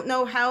I don't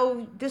know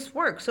how this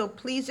works. So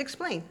please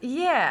explain.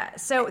 Yeah,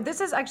 so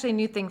this is actually a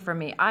new thing for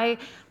me. I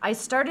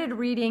started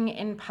reading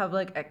in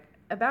public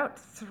about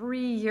 3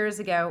 years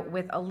ago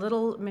with a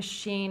little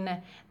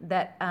machine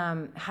that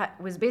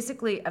was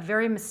basically a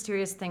very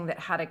mysterious thing that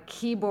had a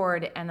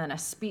keyboard and then a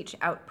speech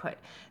output.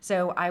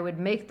 So I would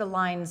make the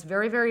lines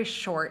very, very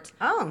short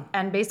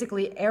and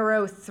basically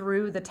arrow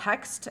through the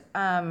text.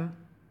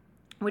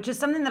 Which is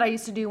something that I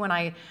used to do when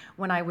I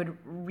would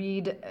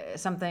read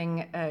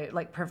something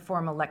like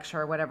perform a lecture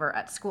or whatever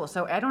at school.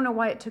 So I don't know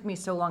why it took me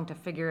so long to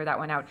figure that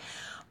one out.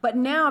 But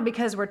now,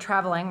 because we're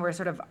traveling, we're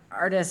sort of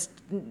artist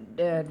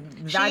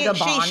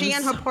vagabonds. She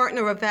and her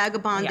partner are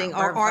vagabonding, Yeah,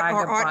 or we're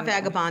art vagabonding.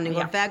 vagabonding,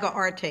 Yeah. or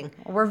vaga-arting.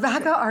 We're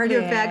vaga-arting.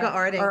 You're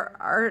vaga-arting.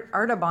 Or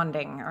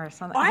artabonding or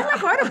something. Oh, I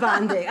like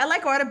artabonding. I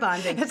like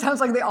artabonding. It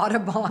sounds like the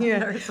Audubon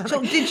or something.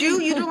 So did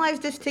you utilize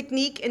this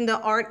technique in the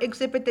art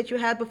exhibit that you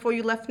had before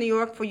you left New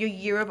York for your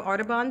year of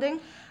artabonding?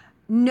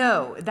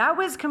 No, that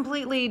was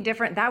completely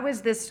different. That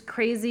was this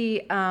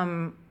crazy.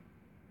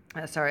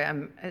 Sorry,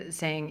 I'm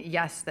saying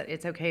yes that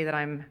it's okay that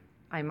I'm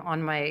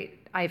on my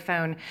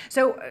iPhone.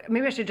 So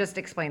maybe I should just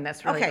explain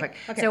this really quick.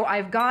 Okay. So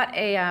I've got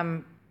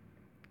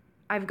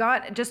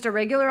just a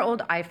regular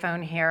old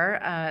iPhone here,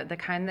 the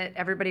kind that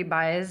everybody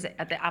buys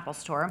at the Apple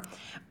Store,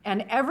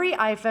 and every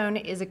iPhone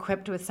is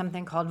equipped with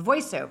something called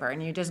VoiceOver,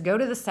 and you just go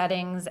to the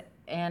settings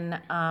in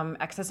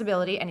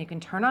accessibility, and you can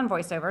turn on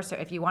voiceover. So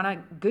if you want a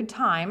good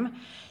time,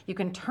 you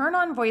can turn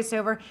on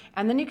voiceover,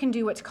 and then you can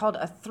do what's called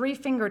a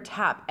 3-finger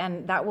tap,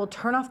 and that will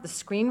turn off the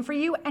screen for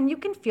you, and you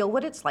can feel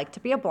what it's like to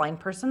be a blind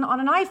person on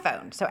an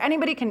iPhone. So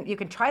you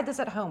can try this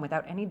at home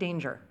without any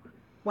danger.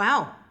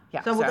 Wow.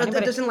 Yeah, So, so it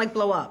anybody- doesn't like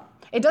blow up.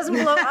 It doesn't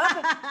blow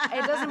up.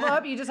 It doesn't blow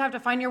up. You just have to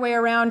find your way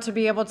around to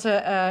be able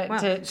to. Wow.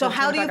 to So to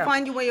how turn do it you back up.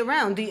 find your way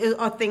around?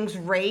 Are things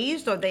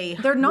raised? Are they?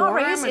 They're not warm?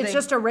 raised. Are It's they-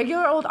 just a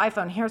regular old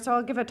iPhone. Here, so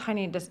I'll give a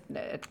tiny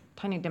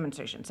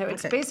demonstration. So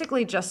it's Okay.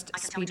 basically just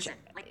speech.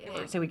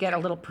 So we get a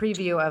little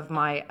preview of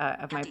my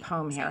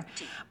poem here.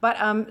 But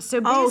so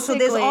basically. Oh, so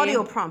there's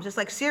audio prompts. It's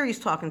like Siri's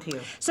talking to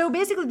you. So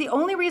basically, the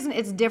only reason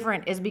it's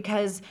different is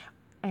because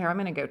here I'm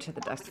going to go to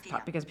the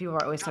desktop because people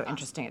are always so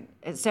interested.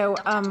 So.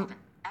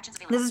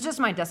 This is just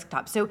my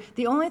desktop. So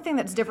the only thing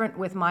that's different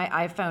with my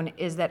iPhone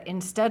is that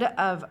instead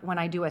of when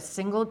I do a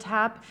single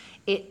tap,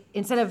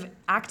 instead of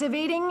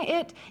activating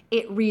it,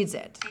 it reads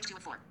it.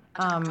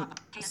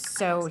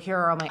 So here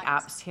are all my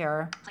apps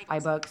here,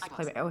 iBooks,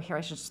 Playbook. Oh, here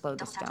I should slow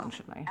this down,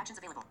 shouldn't I? Actions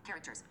available.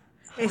 Characters.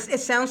 It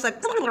sounds like.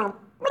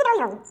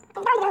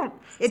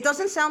 It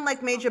doesn't sound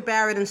like Major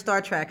Barrett in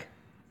Star Trek.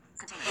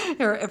 Container.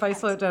 Here, if I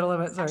slow it down a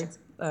little bit, sorry.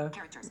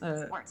 Characters.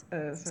 Words.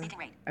 Speaking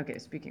rate. Okay,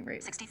 speaking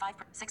rate. 65,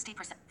 60%,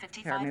 55%.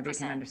 Here, maybe you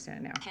can understand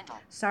it now. Kindle.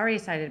 Sorry,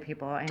 sighted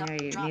people. I know you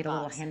need a little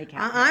Dropbox.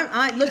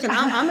 handicap. Listen.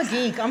 I'm a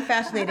geek. I'm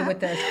fascinated with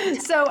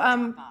this. So,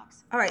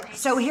 Box. All right.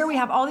 So here we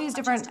have all these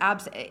different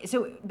apps.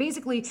 So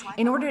basically,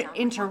 in order to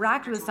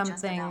interact with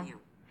something,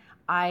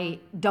 I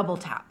double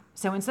tap.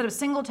 So instead of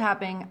single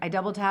tapping, I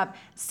double tap.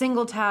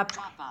 Single tap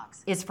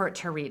Dropbox. is for it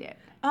to read it.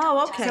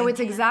 Oh, okay. So it's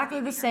exactly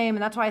the same,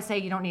 and that's why I say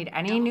you don't need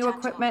any new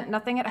equipment,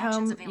 nothing at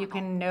home. You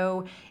can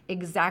know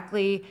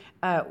exactly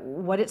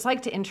what it's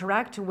like to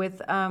interact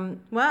with Wow.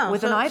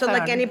 with so, an iPhone. so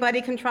like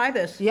anybody can try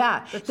this.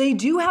 Yeah, they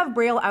do have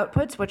Braille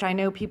outputs, which I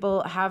know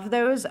people have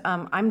those.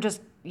 I'm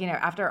just,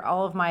 after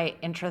all of my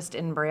interest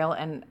in Braille,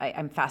 and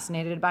I'm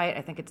fascinated by it.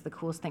 I think it's the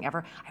coolest thing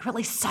ever. I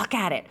really suck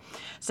at it.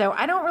 So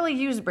I don't really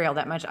use Braille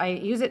that much. I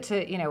use it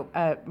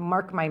to,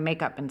 mark my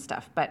makeup and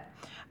stuff. But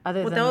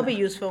other Well, than that would be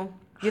useful.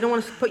 You don't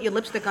want to put your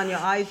lipstick on your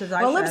eyes as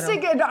eyeshadow. well,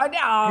 lipstick,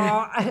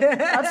 no,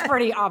 that's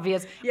pretty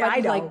obvious. Yeah, but I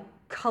know. like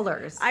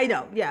colors. I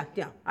know, yeah.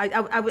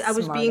 I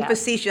was Smart being ass.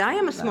 facetious. I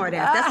am a smart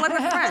ass. That's why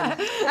we're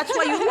friends. That's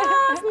why you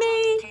love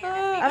me.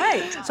 All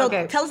right. So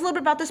Okay. tell us a little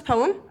bit about this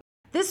poem.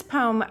 This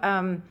poem,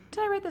 did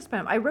I write this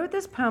poem? I wrote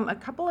this poem a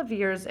couple of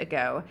years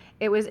ago.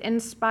 It was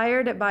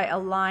inspired by a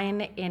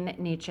line in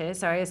Nietzsche.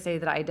 So I always say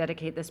that I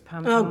dedicate this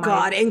poem to Oh,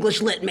 God, English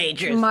lit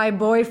majors. my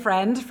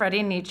boyfriend,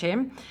 Freddie Nietzsche.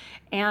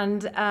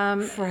 And,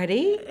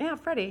 Freddie? yeah,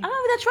 Freddie.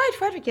 Oh, that's right,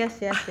 Frederick. Yes.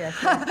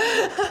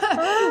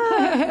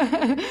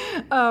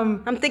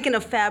 I'm thinking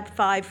of Fab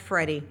Five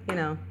Freddie,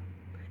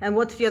 And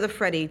what's the other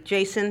Freddie?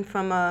 Jason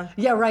from,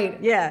 Yeah, right.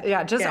 Yeah,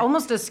 Yeah, just yeah.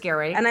 almost as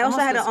scary. And I also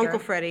Almost had as an Uncle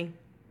scary. Freddie.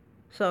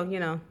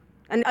 So,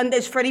 And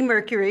there's Freddie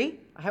Mercury.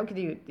 How could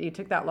you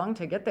took that long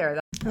to get there?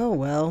 Oh,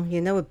 well,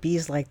 it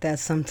bees like that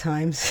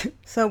sometimes.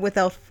 So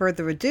without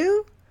further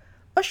ado,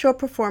 a short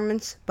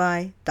performance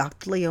by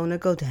Dr. Leona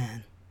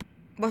Godin.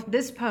 Well,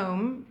 this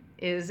poem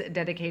is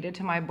dedicated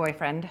to my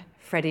boyfriend,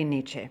 Freddie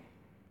Nietzsche.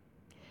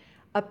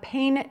 A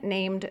pain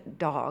named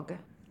dog.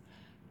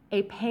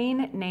 A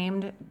pain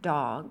named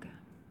dog.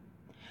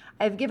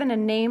 I've given a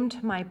name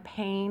to my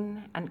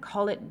pain and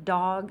call it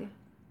dog.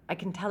 I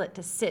can tell it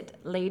to sit,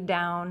 lay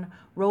down,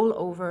 roll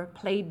over,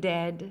 play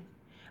dead.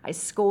 I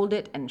scold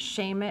it and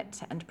shame it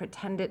and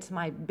pretend it's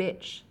my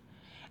bitch.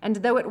 And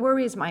though it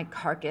worries my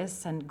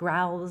carcass and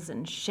growls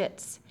and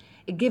shits,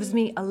 it gives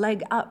me a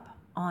leg up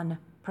on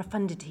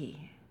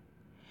profundity.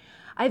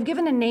 I've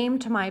given a name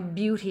to my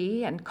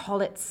beauty and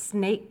call it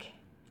snake.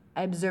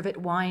 I observe it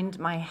wind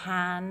my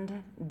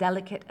hand,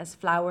 delicate as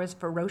flowers,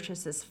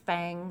 ferocious as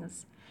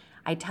fangs.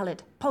 I tell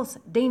it, pulse,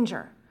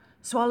 danger,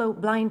 swallow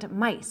blind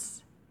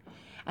mice.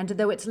 And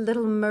though its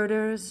little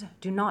murders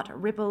do not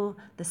ripple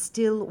the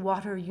still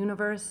water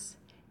universe,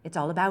 it's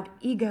all about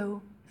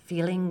ego,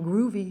 feeling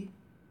groovy.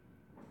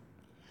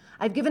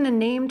 I've given a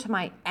name to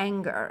my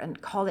anger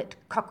and call it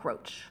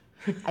cockroach.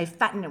 I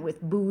fatten it with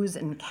booze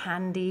and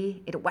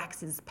candy. It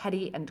waxes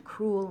petty and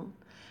cruel.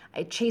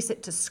 I chase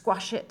it to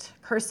squash it,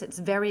 curse its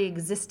very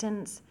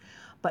existence.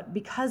 But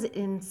because it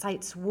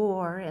incites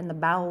war in the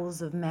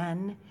bowels of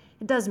men,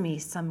 it does me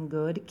some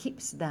good,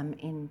 keeps them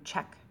in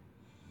check.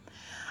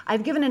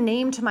 I've given a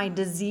name to my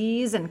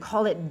disease and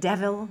call it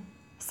devil.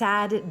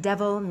 Sad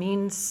devil,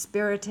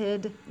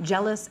 mean-spirited,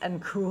 jealous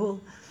and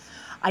cruel.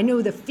 I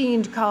know the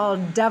fiend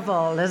called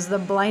devil is the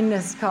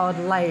blindness called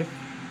life.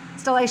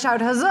 Still I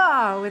shout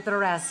huzzah with the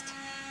rest.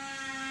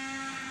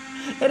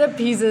 It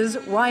appeases,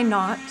 why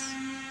not?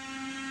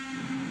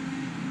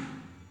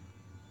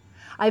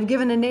 I've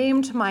given a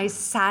name to my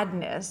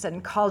sadness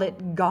and call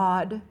it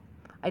God.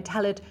 I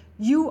tell it,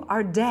 you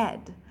are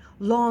dead.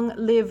 Long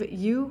live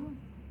you.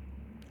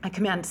 I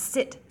command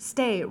sit,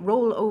 stay,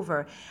 roll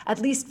over, at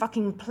least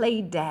fucking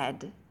play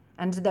dead.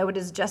 And though it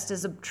is just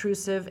as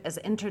obtrusive, as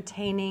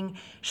entertaining,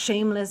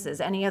 shameless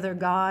as any other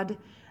god,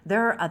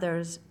 there are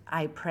others,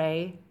 I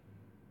pray.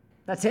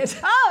 That's it.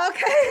 Oh,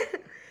 okay.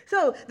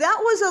 So that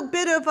was a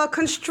bit of a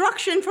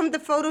construction from the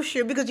photo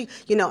shoot because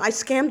you know I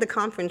scammed the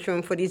conference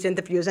room for these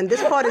interviews, and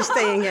this part is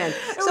staying in.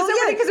 It was so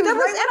funny because it was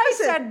right when I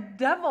said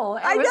devil.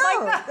 I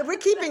know. We're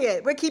keeping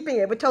it. We're keeping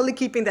it. We're totally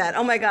keeping that.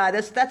 Oh my God,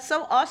 that's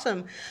so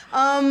awesome.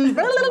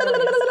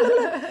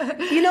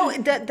 You know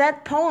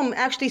that poem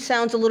actually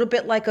sounds a little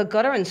bit like a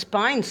Gutter and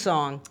Spine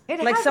song.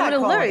 It like has some of that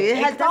the lyrics.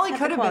 quality. Has It probably that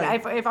could have quality.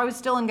 been. If I was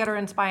still in Gutter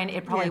and Spine,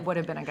 it probably would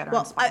have been a Gutter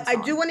and Spine I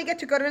song. do want to get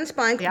to Gutter and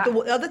Spine. Yeah.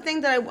 The other thing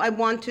that I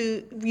want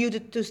you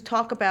to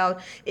talk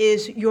about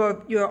is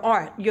your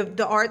art,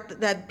 the art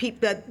that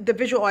the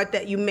visual art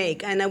that you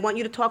make, and I want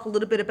you to talk a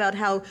little bit about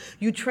how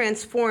you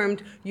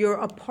transformed your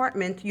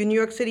apartment, your New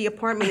York City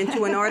apartment,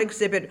 into an art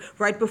exhibit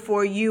right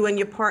before you and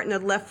your partner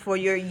left for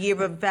your year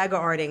of Vaga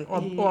arting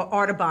or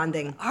art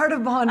bonding. Art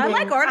of bonding. I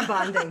like art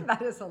bonding.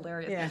 That is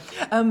hilarious.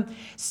 Yeah.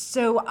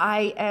 So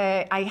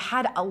I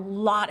had a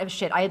lot of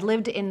shit. I had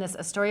lived in this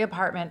Astoria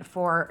apartment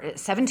for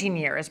 17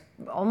 years,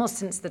 almost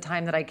since the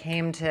time that I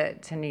came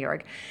to New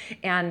York,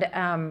 and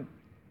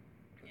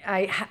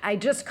I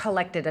just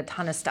collected a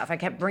ton of stuff. I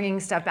kept bringing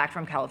stuff back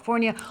from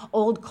California,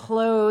 old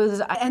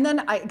clothes. And then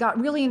I got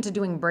really into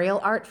doing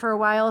Braille art for a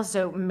while,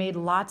 so made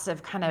lots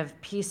of kind of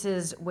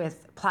pieces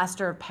with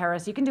plaster of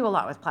Paris. You can do a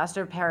lot with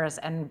plaster of Paris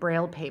and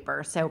Braille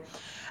paper. So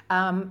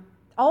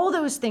all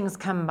those things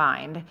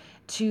combined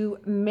to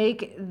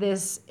make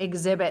this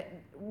exhibit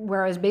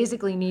where I was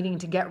basically needing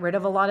to get rid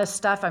of a lot of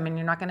stuff. I mean,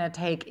 you're not going to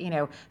take,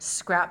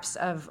 scraps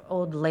of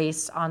old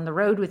lace on the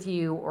road with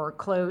you or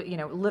clothes.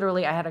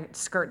 Literally, I had a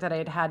skirt that I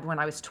had had when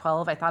I was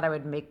 12. I thought I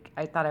would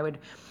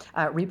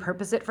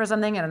repurpose it for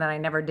something, and then I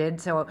never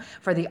did. So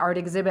for the art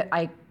exhibit,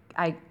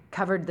 I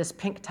covered this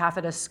pink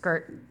taffeta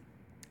skirt.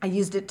 I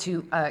used it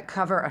to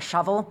cover a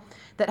shovel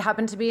that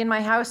happened to be in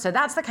my house. So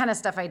that's the kind of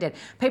stuff I did.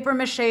 Paper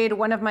mache,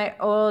 one of my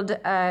old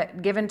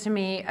given to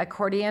me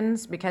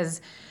accordions,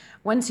 because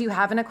once you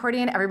have an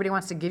accordion, everybody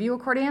wants to give you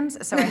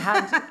accordions. So I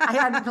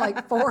had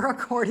like 4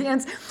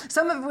 accordions,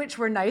 some of which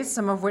were nice,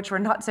 some of which were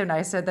not so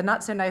nice. So the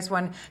not so nice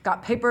one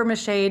got paper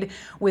mached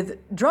with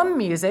drum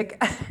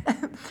music,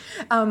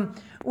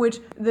 which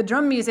the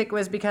drum music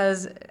was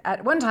because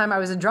at one time I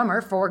was a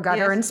drummer for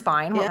Gutter and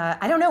Spine. Yeah.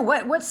 I don't know,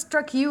 what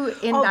struck you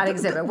in that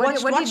exhibit?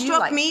 What did you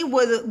struck like? me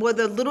were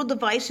the little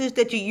devices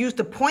that you used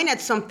to point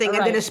at something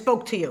and then it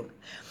spoke to you.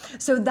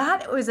 So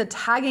that was a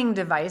tagging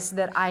device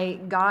that I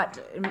got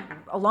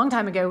a long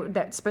time ago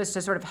that's supposed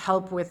to sort of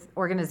help with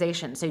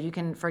organization. So you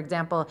can, for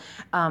example,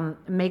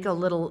 make a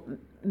little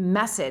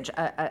message,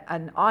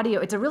 an audio.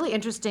 It's a really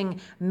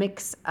interesting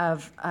mix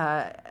of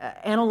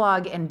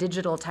analog and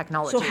digital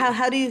technology. So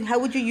how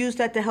would you use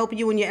that to help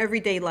you in your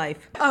everyday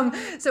life?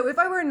 So if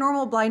I were a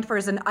normal blind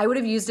person, I would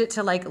have used it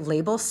to like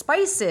label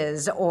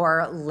spices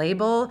or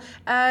label,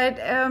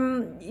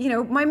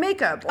 my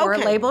makeup or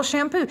label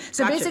shampoo.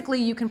 So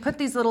basically, you can put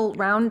these little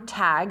round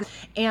tags,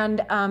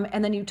 and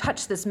then you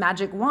touch this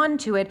magic wand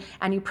to it,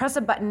 and you press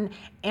a button,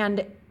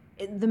 and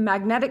the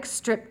magnetic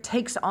strip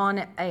takes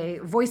on a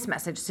voice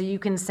message. So you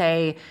can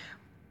say,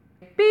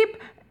 beep,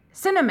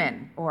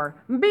 cinnamon, or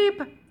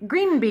beep,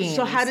 green beans.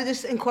 So how did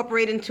this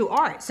incorporate into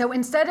art? So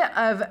instead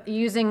of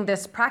using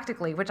this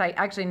practically, which I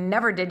actually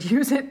never did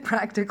use it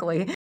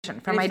practically,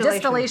 for my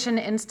installation,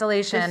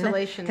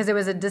 because it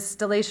was a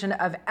distillation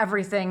of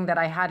everything that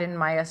I had in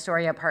my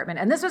Astoria apartment.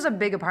 And this was a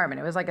big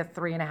apartment. It was like a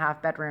 3.5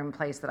 bedroom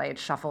place that I had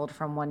shuffled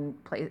from one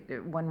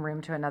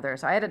room to another.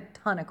 So I had a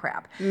ton of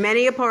crap.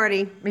 Many a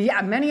party.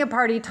 Yeah, many a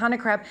party, ton of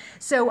crap.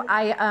 So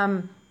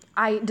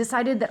I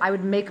decided that I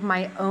would make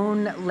my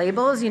own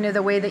labels.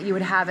 The way that you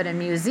would have at a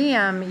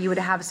museum, you would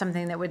have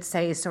something that would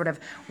say sort of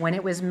when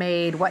it was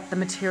made, what the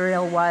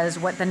material was,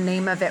 what the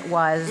name of it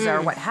was,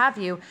 or what have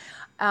you.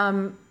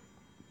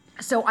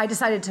 So I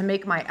decided to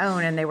make my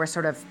own, and they were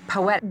sort of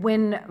poetic.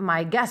 When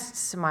my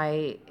guests,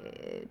 my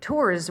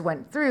tours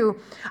went through,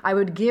 I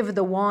would give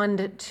the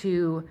wand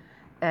to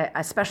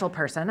a special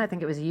person. I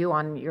think it was you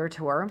on your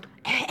tour.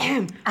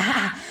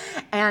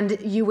 And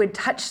you would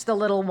touch the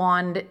little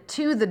wand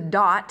to the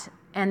dot,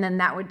 and then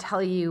that would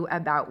tell you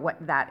about what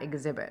that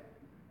exhibit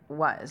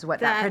was, what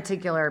that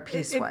particular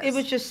piece was. It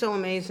was just so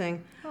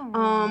amazing.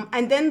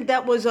 And then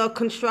that was a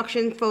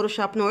construction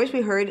Photoshop noise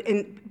we heard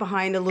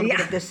behind a little bit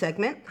of this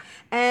segment.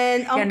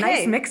 And okay. Yeah,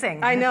 nice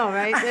mixing. I know,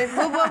 right?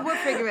 We'll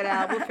figure it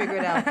out.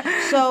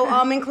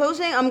 So in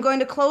closing, I'm going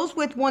to close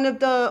with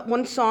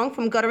one song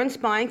from Gutter and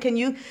Spine. Can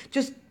you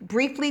just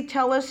briefly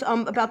tell us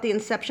about the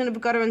inception of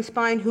Gutter and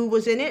Spine, who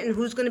was in it, and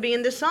who's going to be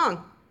in this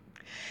song?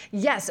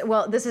 Yes,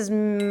 well, this is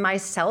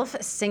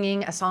myself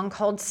singing a song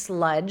called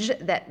Sludge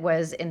that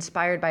was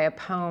inspired by a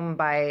poem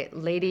by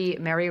Lady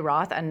Mary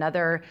Roth,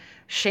 another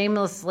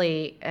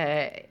shamelessly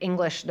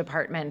English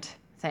department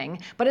thing.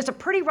 But it's a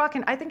pretty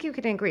rockin', I think you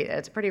can agree that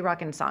it's a pretty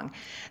rockin' song.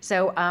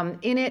 So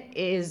in it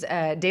is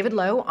David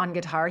Lowe on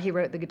guitar. He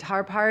wrote the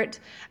guitar part.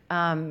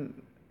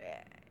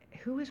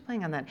 who was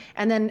playing on that?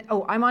 And then,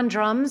 I'm on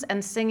drums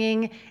and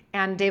singing,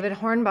 and David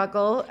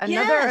Hornbuckle,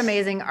 another Yes.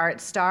 amazing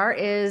art star,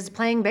 is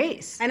playing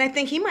bass. And I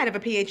think he might have a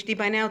PhD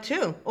by now,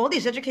 too. All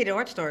these educated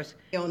art stars.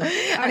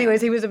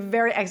 Anyways, he was a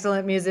very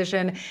excellent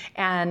musician,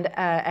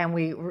 and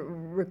we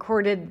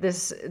recorded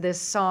this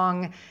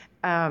song,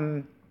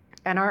 and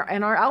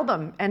our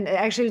album. And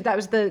actually, that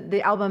was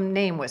the album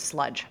name was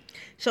Sludge.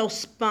 So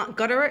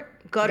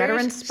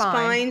gutters, and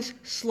spines,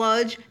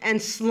 sludge, and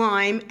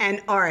slime,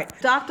 and art.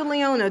 Dr.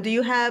 Leona,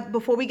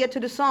 before we get to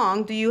the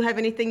song, do you have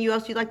anything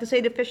else you'd like to say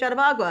to Fish Out of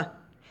Agua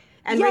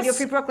and Yes. Radio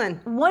Free Brooklyn?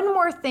 One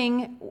more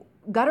thing.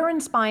 Gutter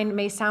and Spine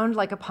may sound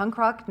like a punk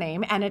rock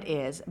name, and it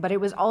is, but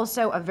it was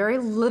also a very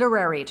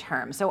literary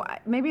term. So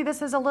maybe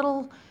this is a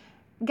little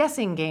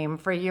guessing game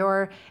for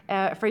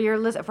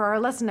our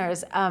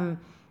listeners.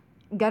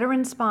 Gutter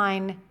and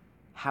Spine,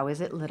 how is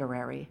it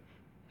literary?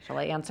 Shall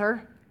I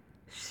answer?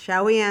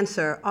 Shall we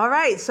answer? All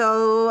right,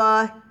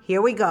 so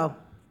here we go.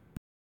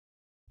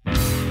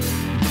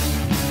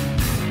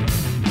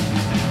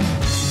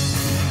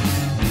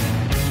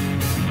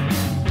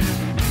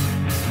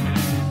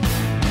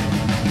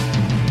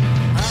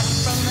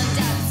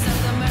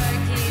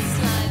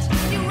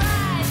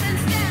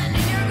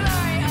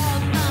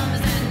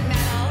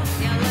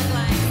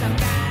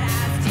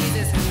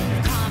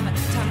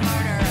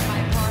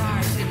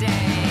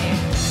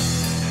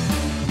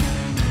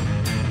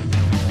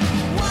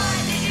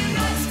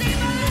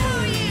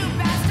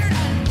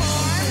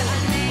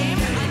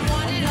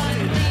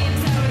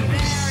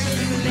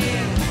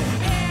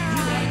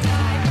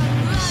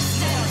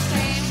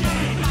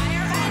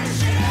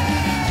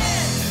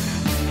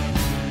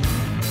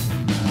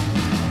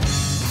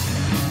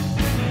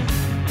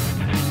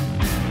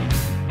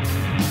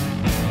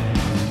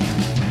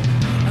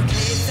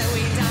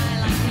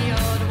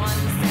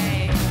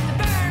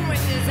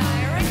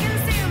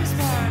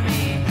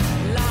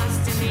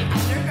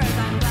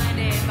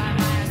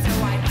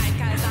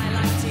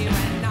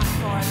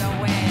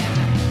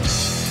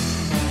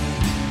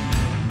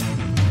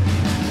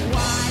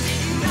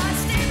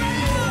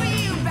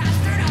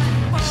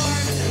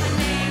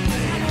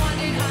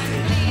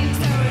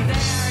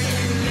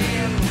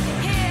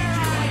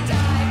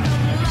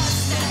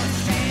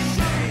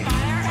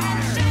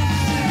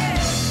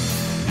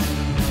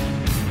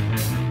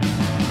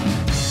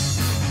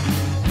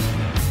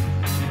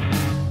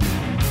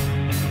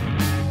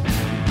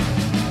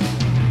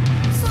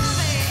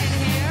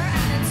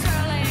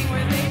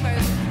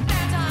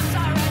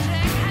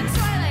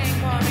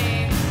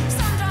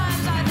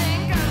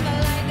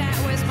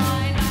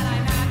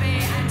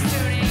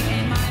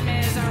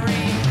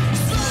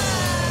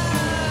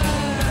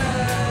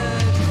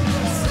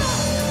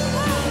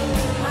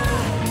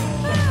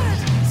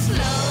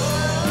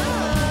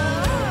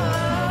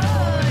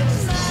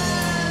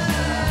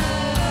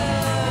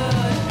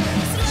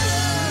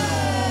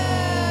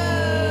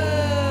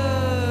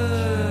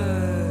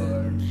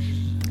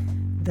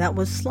 That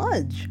was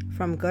Sludge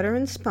from Gutter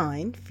and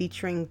Spine,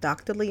 featuring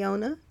Dr.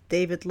 Leona,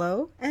 David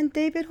Lowe, and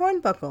David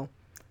Hornbuckle.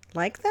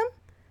 Like them?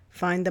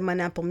 Find them on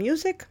Apple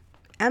Music,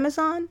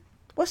 Amazon,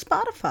 or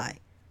Spotify,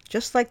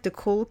 just like the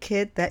cool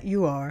kid that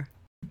you are.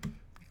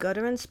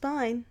 Gutter and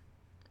Spine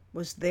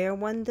was there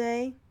one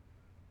day,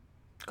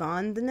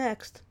 gone the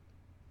next.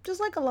 Just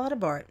like a lot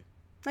of art.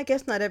 I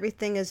guess not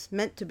everything is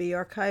meant to be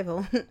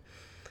archival.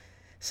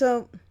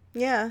 So,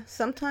 yeah,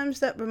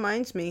 sometimes that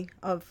reminds me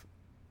of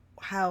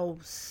how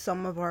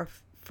some of our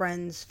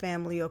friends,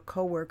 family, or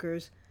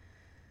coworkers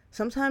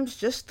sometimes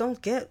just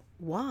don't get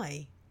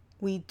why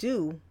we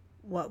do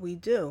what we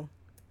do.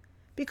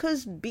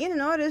 Because being an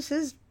artist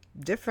is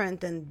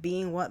different than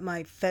being what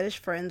my fetish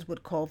friends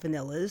would call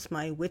vanillas,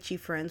 my witchy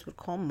friends would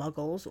call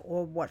muggles,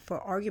 or what,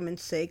 for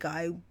argument's sake,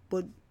 I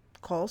would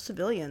call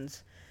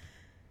civilians.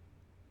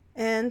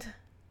 And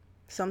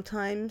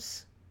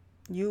sometimes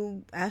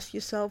you ask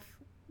yourself,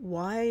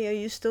 why are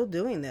you still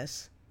doing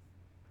this?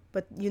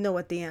 But you know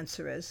what the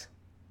answer is.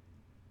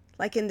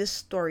 Like in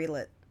this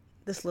storylet,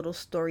 this little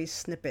story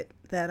snippet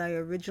that I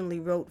originally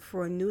wrote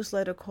for a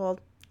newsletter called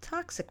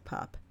Toxic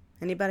Pop.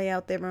 Anybody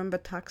out there remember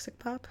Toxic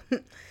Pop?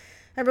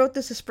 I wrote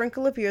this a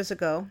sprinkle of years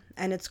ago,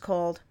 and it's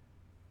called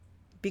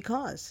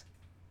Because.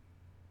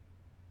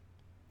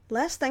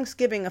 Last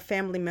Thanksgiving, a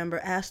family member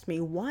asked me,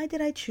 why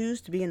did I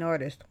choose to be an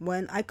artist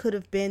when I could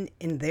have been,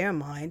 in their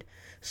mind,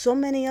 so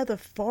many other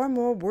far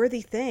more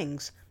worthy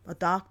things? A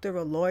doctor,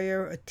 a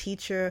lawyer, a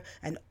teacher,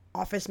 an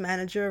office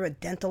manager, a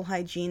dental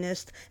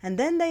hygienist. And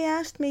then they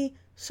asked me,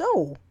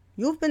 so,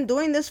 you've been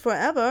doing this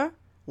forever.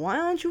 Why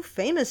aren't you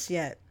famous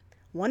yet?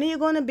 When are you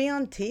going to be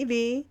on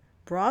TV,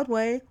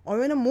 Broadway,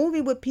 or in a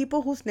movie with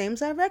people whose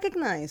names I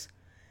recognize?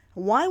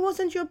 Why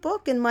wasn't your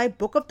book in my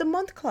Book of the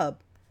Month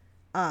club?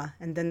 Ah,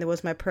 and then there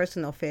was my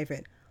personal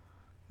favorite.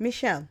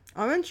 Michelle,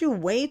 aren't you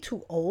way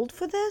too old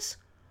for this?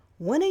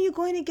 When are you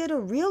going to get a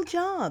real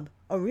job,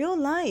 a real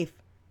life?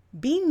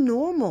 Be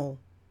normal.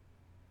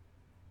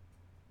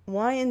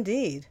 Why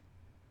indeed?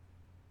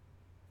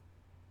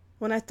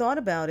 When I thought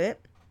about it,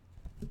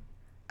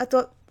 I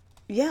thought,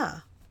 yeah,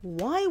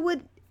 why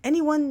would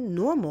anyone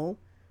normal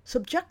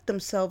subject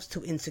themselves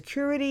to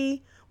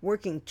insecurity,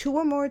 working 2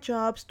 or more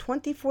jobs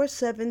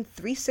 24/7,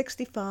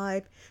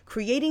 365,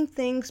 creating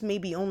things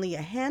maybe only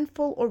a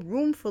handful or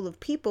roomful of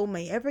people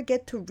may ever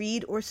get to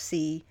read or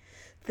see,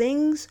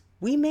 things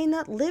we may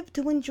not live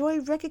to enjoy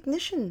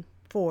recognition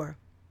for.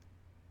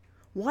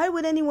 Why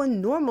would anyone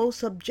normal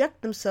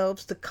subject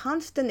themselves to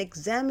constant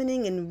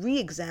examining and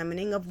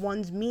re-examining of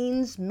one's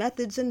means,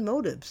 methods, and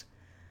motives?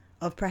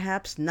 Of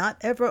perhaps not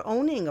ever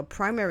owning a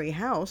primary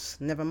house,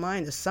 never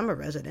mind a summer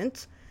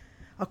residence,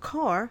 a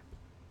car,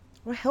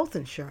 or health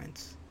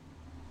insurance?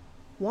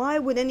 Why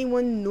would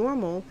anyone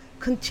normal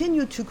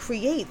continue to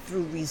create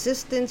through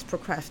resistance,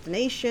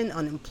 procrastination,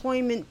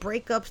 unemployment,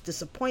 breakups,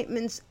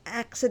 disappointments,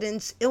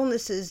 accidents,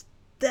 illnesses,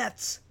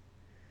 deaths?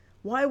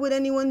 Why would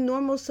anyone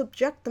normal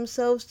subject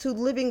themselves to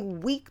living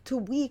week to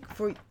week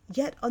for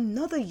yet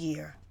another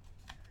year?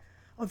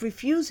 Of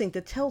refusing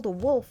to tell the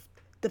wolf,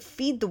 to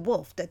feed the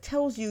wolf that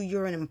tells you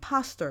you're an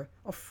imposter,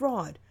 a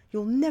fraud,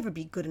 you'll never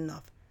be good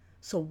enough.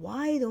 So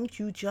why don't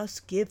you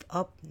just give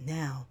up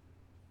now?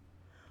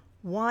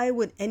 Why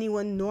would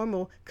anyone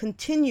normal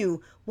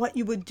continue what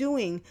you were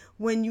doing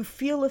when you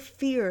feel a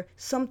fear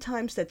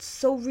sometimes that's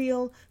so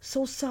real,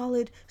 so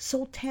solid,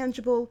 so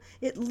tangible,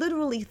 it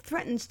literally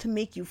threatens to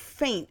make you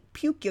faint,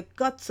 puke your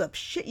guts up,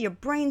 shit your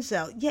brains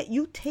out, yet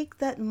you take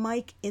that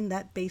mic in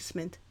that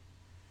basement,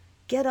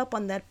 get up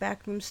on that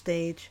backroom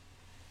stage,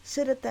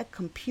 sit at that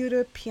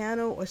computer,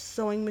 piano, or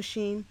sewing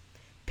machine,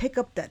 pick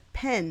up that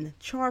pen,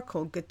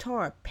 charcoal,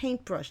 guitar,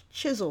 paintbrush,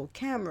 chisel,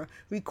 camera,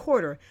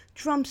 recorder,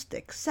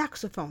 drumstick,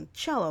 saxophone,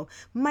 cello,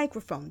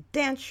 microphone,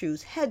 dance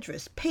shoes,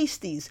 headdress,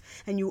 pasties,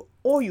 and you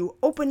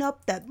open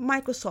up that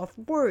Microsoft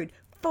Word,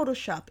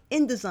 Photoshop,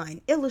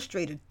 InDesign,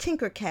 Illustrator,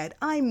 Tinkercad,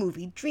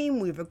 iMovie,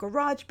 Dreamweaver,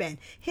 GarageBand,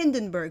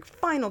 Hindenburg,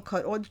 Final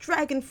Cut, or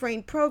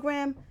Dragonframe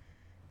program,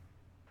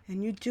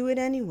 and you do it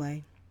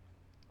anyway.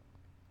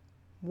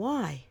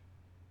 Why?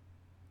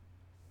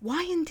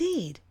 Why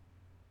indeed?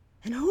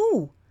 And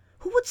who?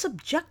 Who would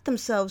subject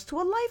themselves to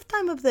a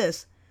lifetime of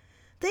this?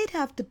 They'd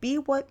have to be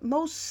what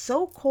most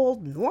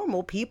so-called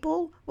normal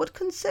people would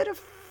consider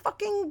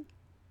fucking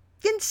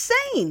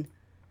insane.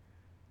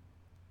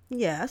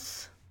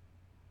 Yes.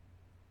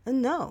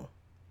 And no.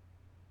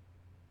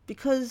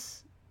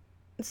 Because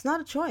it's not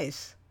a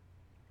choice.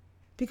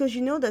 Because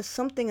you know that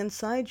something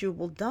inside you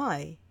will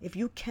die if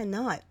you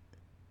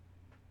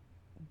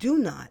do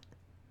not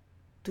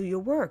do your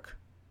work,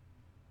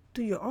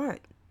 do your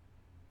art.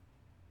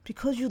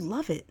 Because you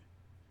love it.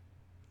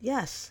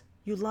 Yes,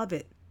 you love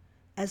it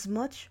as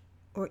much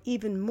or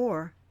even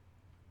more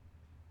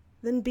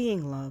than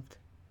being loved.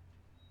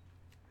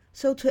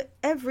 So to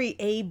every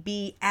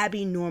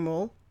Abby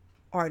normal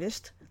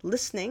artist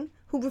listening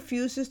who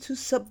refuses to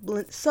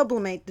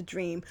sublimate the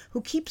dream,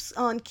 who keeps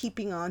on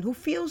keeping on, who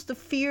feels the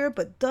fear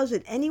but does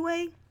it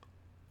anyway,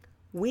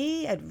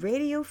 we at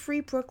Radio Free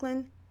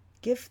Brooklyn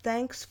give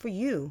thanks for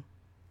you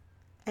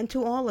and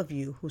to all of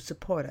you who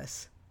support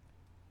us.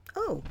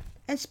 Oh,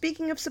 and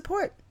speaking of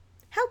support,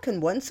 how can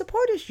one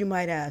support us, you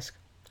might ask?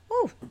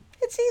 Oh,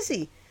 it's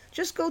easy.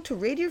 Just go to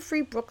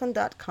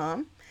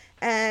radiofreebrooklyn.com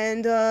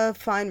and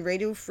find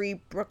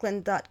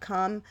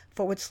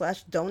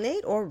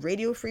radiofreebrooklyn.com/donate or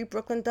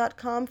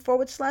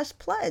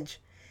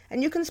radiofreebrooklyn.com/pledge.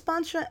 And you can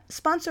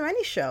sponsor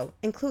any show,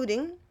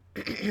 including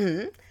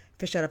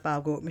Fish Out of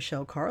Agua with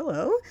Michelle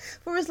Carlo,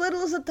 for as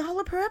little as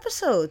 $1 per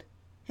episode.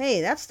 Hey,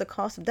 that's the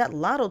cost of that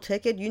lotto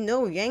ticket you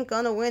know you ain't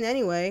gonna win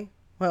anyway.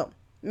 Well,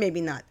 maybe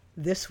not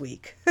this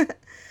week.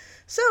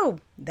 So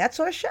that's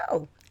our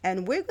show,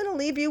 and we're going to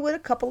leave you with a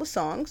couple of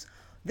songs.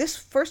 This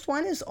first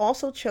one is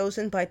also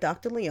chosen by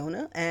Dr.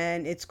 Leona,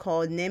 and it's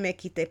called Ne me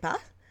quitte pas,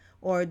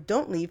 or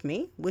Don't Leave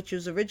Me, which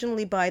was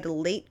originally by the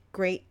late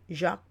great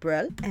Jacques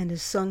Brel and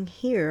is sung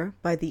here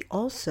by the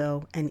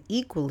also and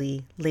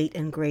equally late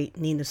and great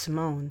Nina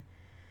Simone.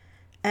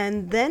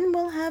 And then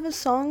we'll have a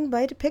song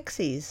by the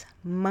Pixies,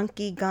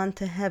 Monkey Gone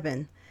to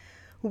Heaven,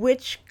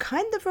 which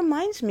kind of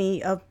reminds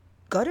me of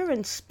Gutter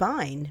and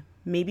Spine,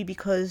 maybe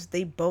because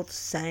they both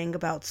sang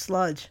about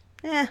sludge.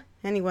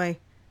 Anyway,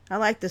 I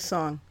like this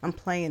song. I'm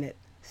playing it.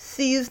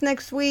 See you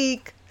next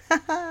week.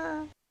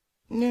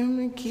 Ne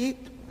me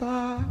quitte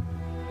pas,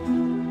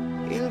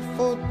 il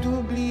faut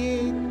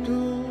oublier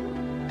tout,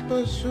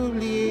 peut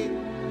s'oublier,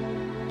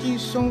 qui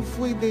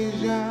s'enfuit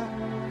déjà,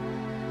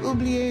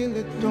 oublier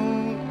le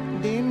temps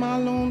des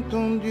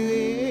malentendus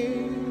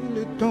et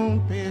le temps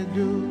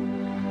perdu,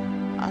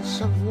 à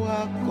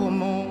savoir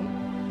comment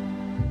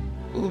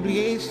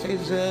oublier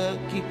ces heures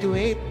qui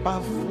tuaient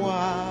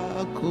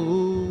parfois,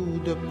 coup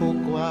de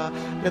pourquoi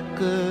le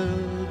cœur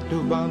du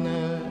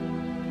bonheur.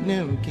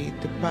 Ne me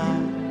quitte pas,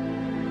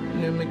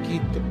 ne me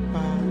quitte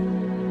pas,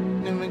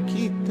 ne me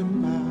quitte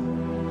pas,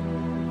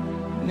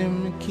 ne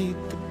me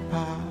quitte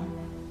pas.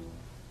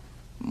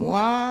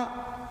 Moi,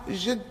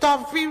 je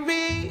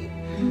t'offrirai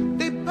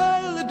des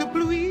perles de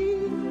pluie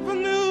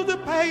venues de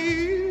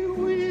pays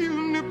où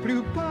il ne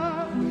pleut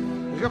pas.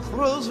 Je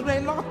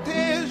creuserai la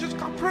terre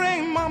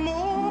jusqu'après ma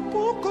mort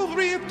pour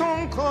couvrir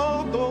ton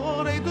corps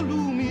d'or et de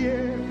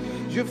lumière.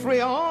 Je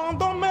ferai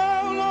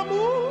endormir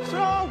l'amour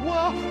sans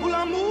avoir où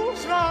l'amour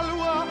sera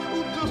loi, où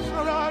tu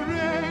seras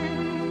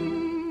reine.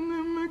 Ne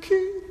me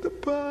quitte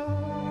pas,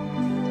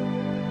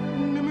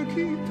 ne me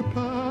quitte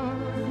pas,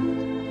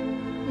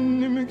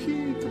 ne me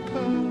quitte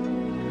pas,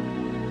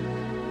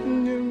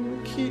 ne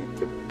me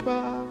quitte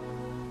pas.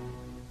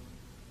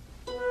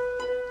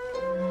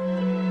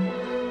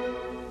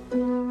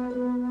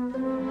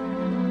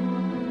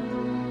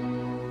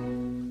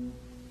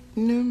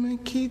 Ne me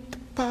quitte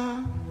pas,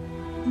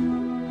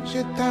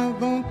 je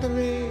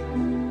t'inventerai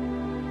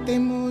des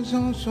mots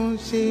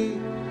insensés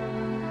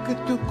que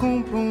tu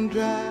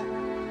comprendras.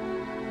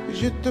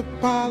 Je te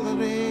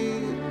parlerai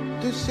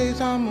de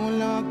ces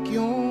amants-là qui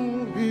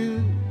ont vu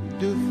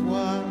deux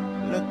fois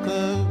le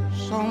cœur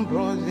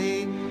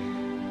s'embraser.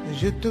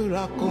 Je te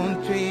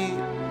raconterai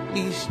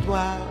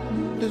l'histoire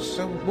de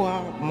ce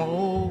bois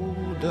mort,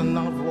 de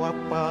n'avoir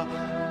pas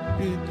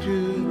pu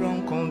te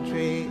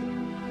rencontrer.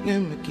 Ne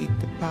me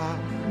quitte pas,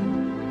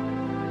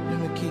 ne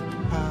me quitte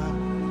pas,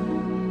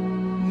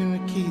 ne me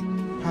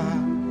quitte pas,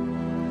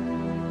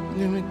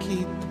 ne me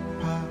quitte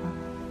pas.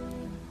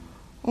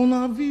 On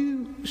a vu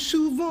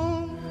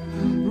souvent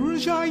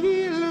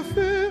rejaillir le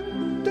feu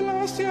de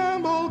l'ancien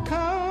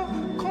volcan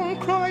qu'on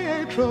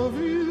croyait trop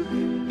vu.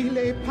 Il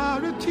est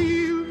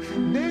paraît-il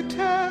des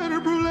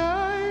terres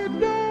brûlées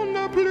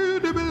donnent plus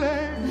de blé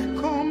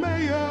qu'en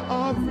meilleur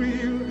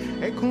avril.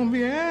 Et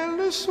combien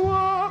le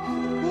soir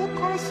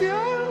au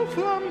ciel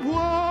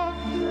flamboie,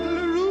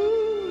 le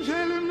rouge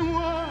et le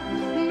noir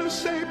ne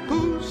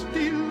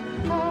s'épousent-ils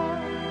pas?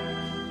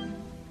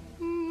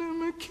 Ne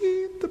me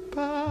quitte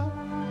pas,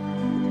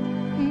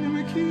 ne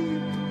me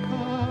quitte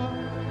pas,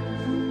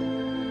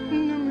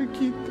 ne me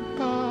quitte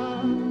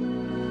pas,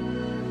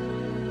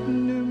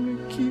 ne me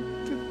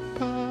quitte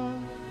pas.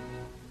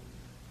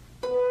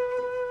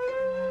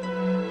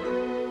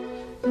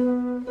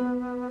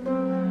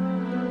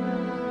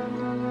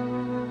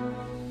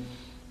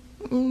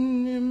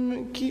 Ne me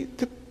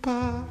quitte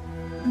pas,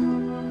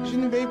 je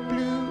ne vais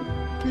plus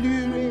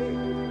pleurer,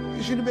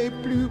 je ne vais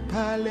plus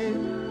parler,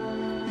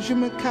 je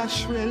me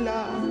cacherai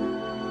là,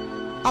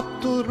 à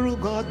te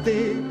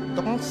regarder,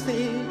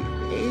 danser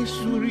et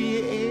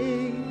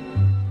sourire,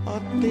 à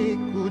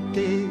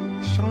t'écouter,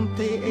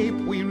 chanter et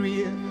puis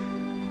rire.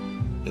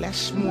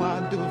 Laisse-moi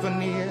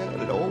devenir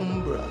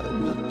l'ombre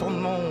de ton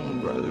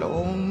ombre,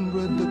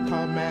 l'ombre de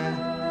ta main,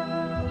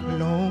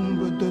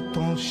 l'ombre de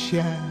ton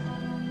chien.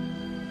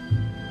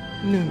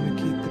 Ne me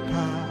quitte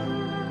pas,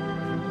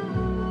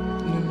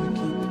 ne me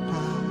quitte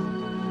pas,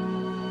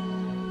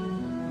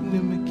 ne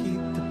me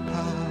quitte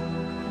pas,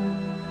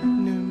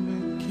 ne me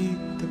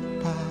quitte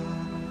pas.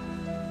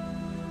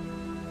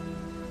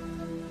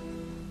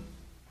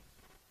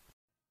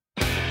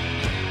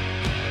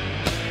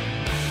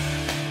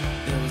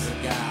 There was a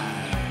guy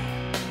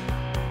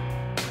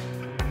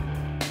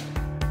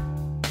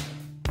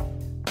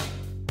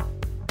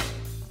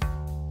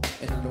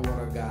an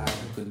underwater guy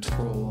who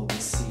controlled the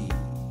sea.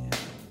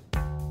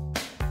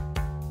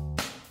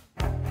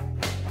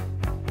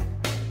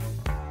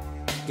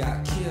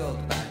 Got killed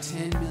by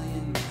 10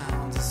 million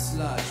pounds of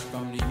sludge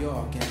from New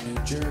York and New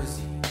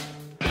Jersey.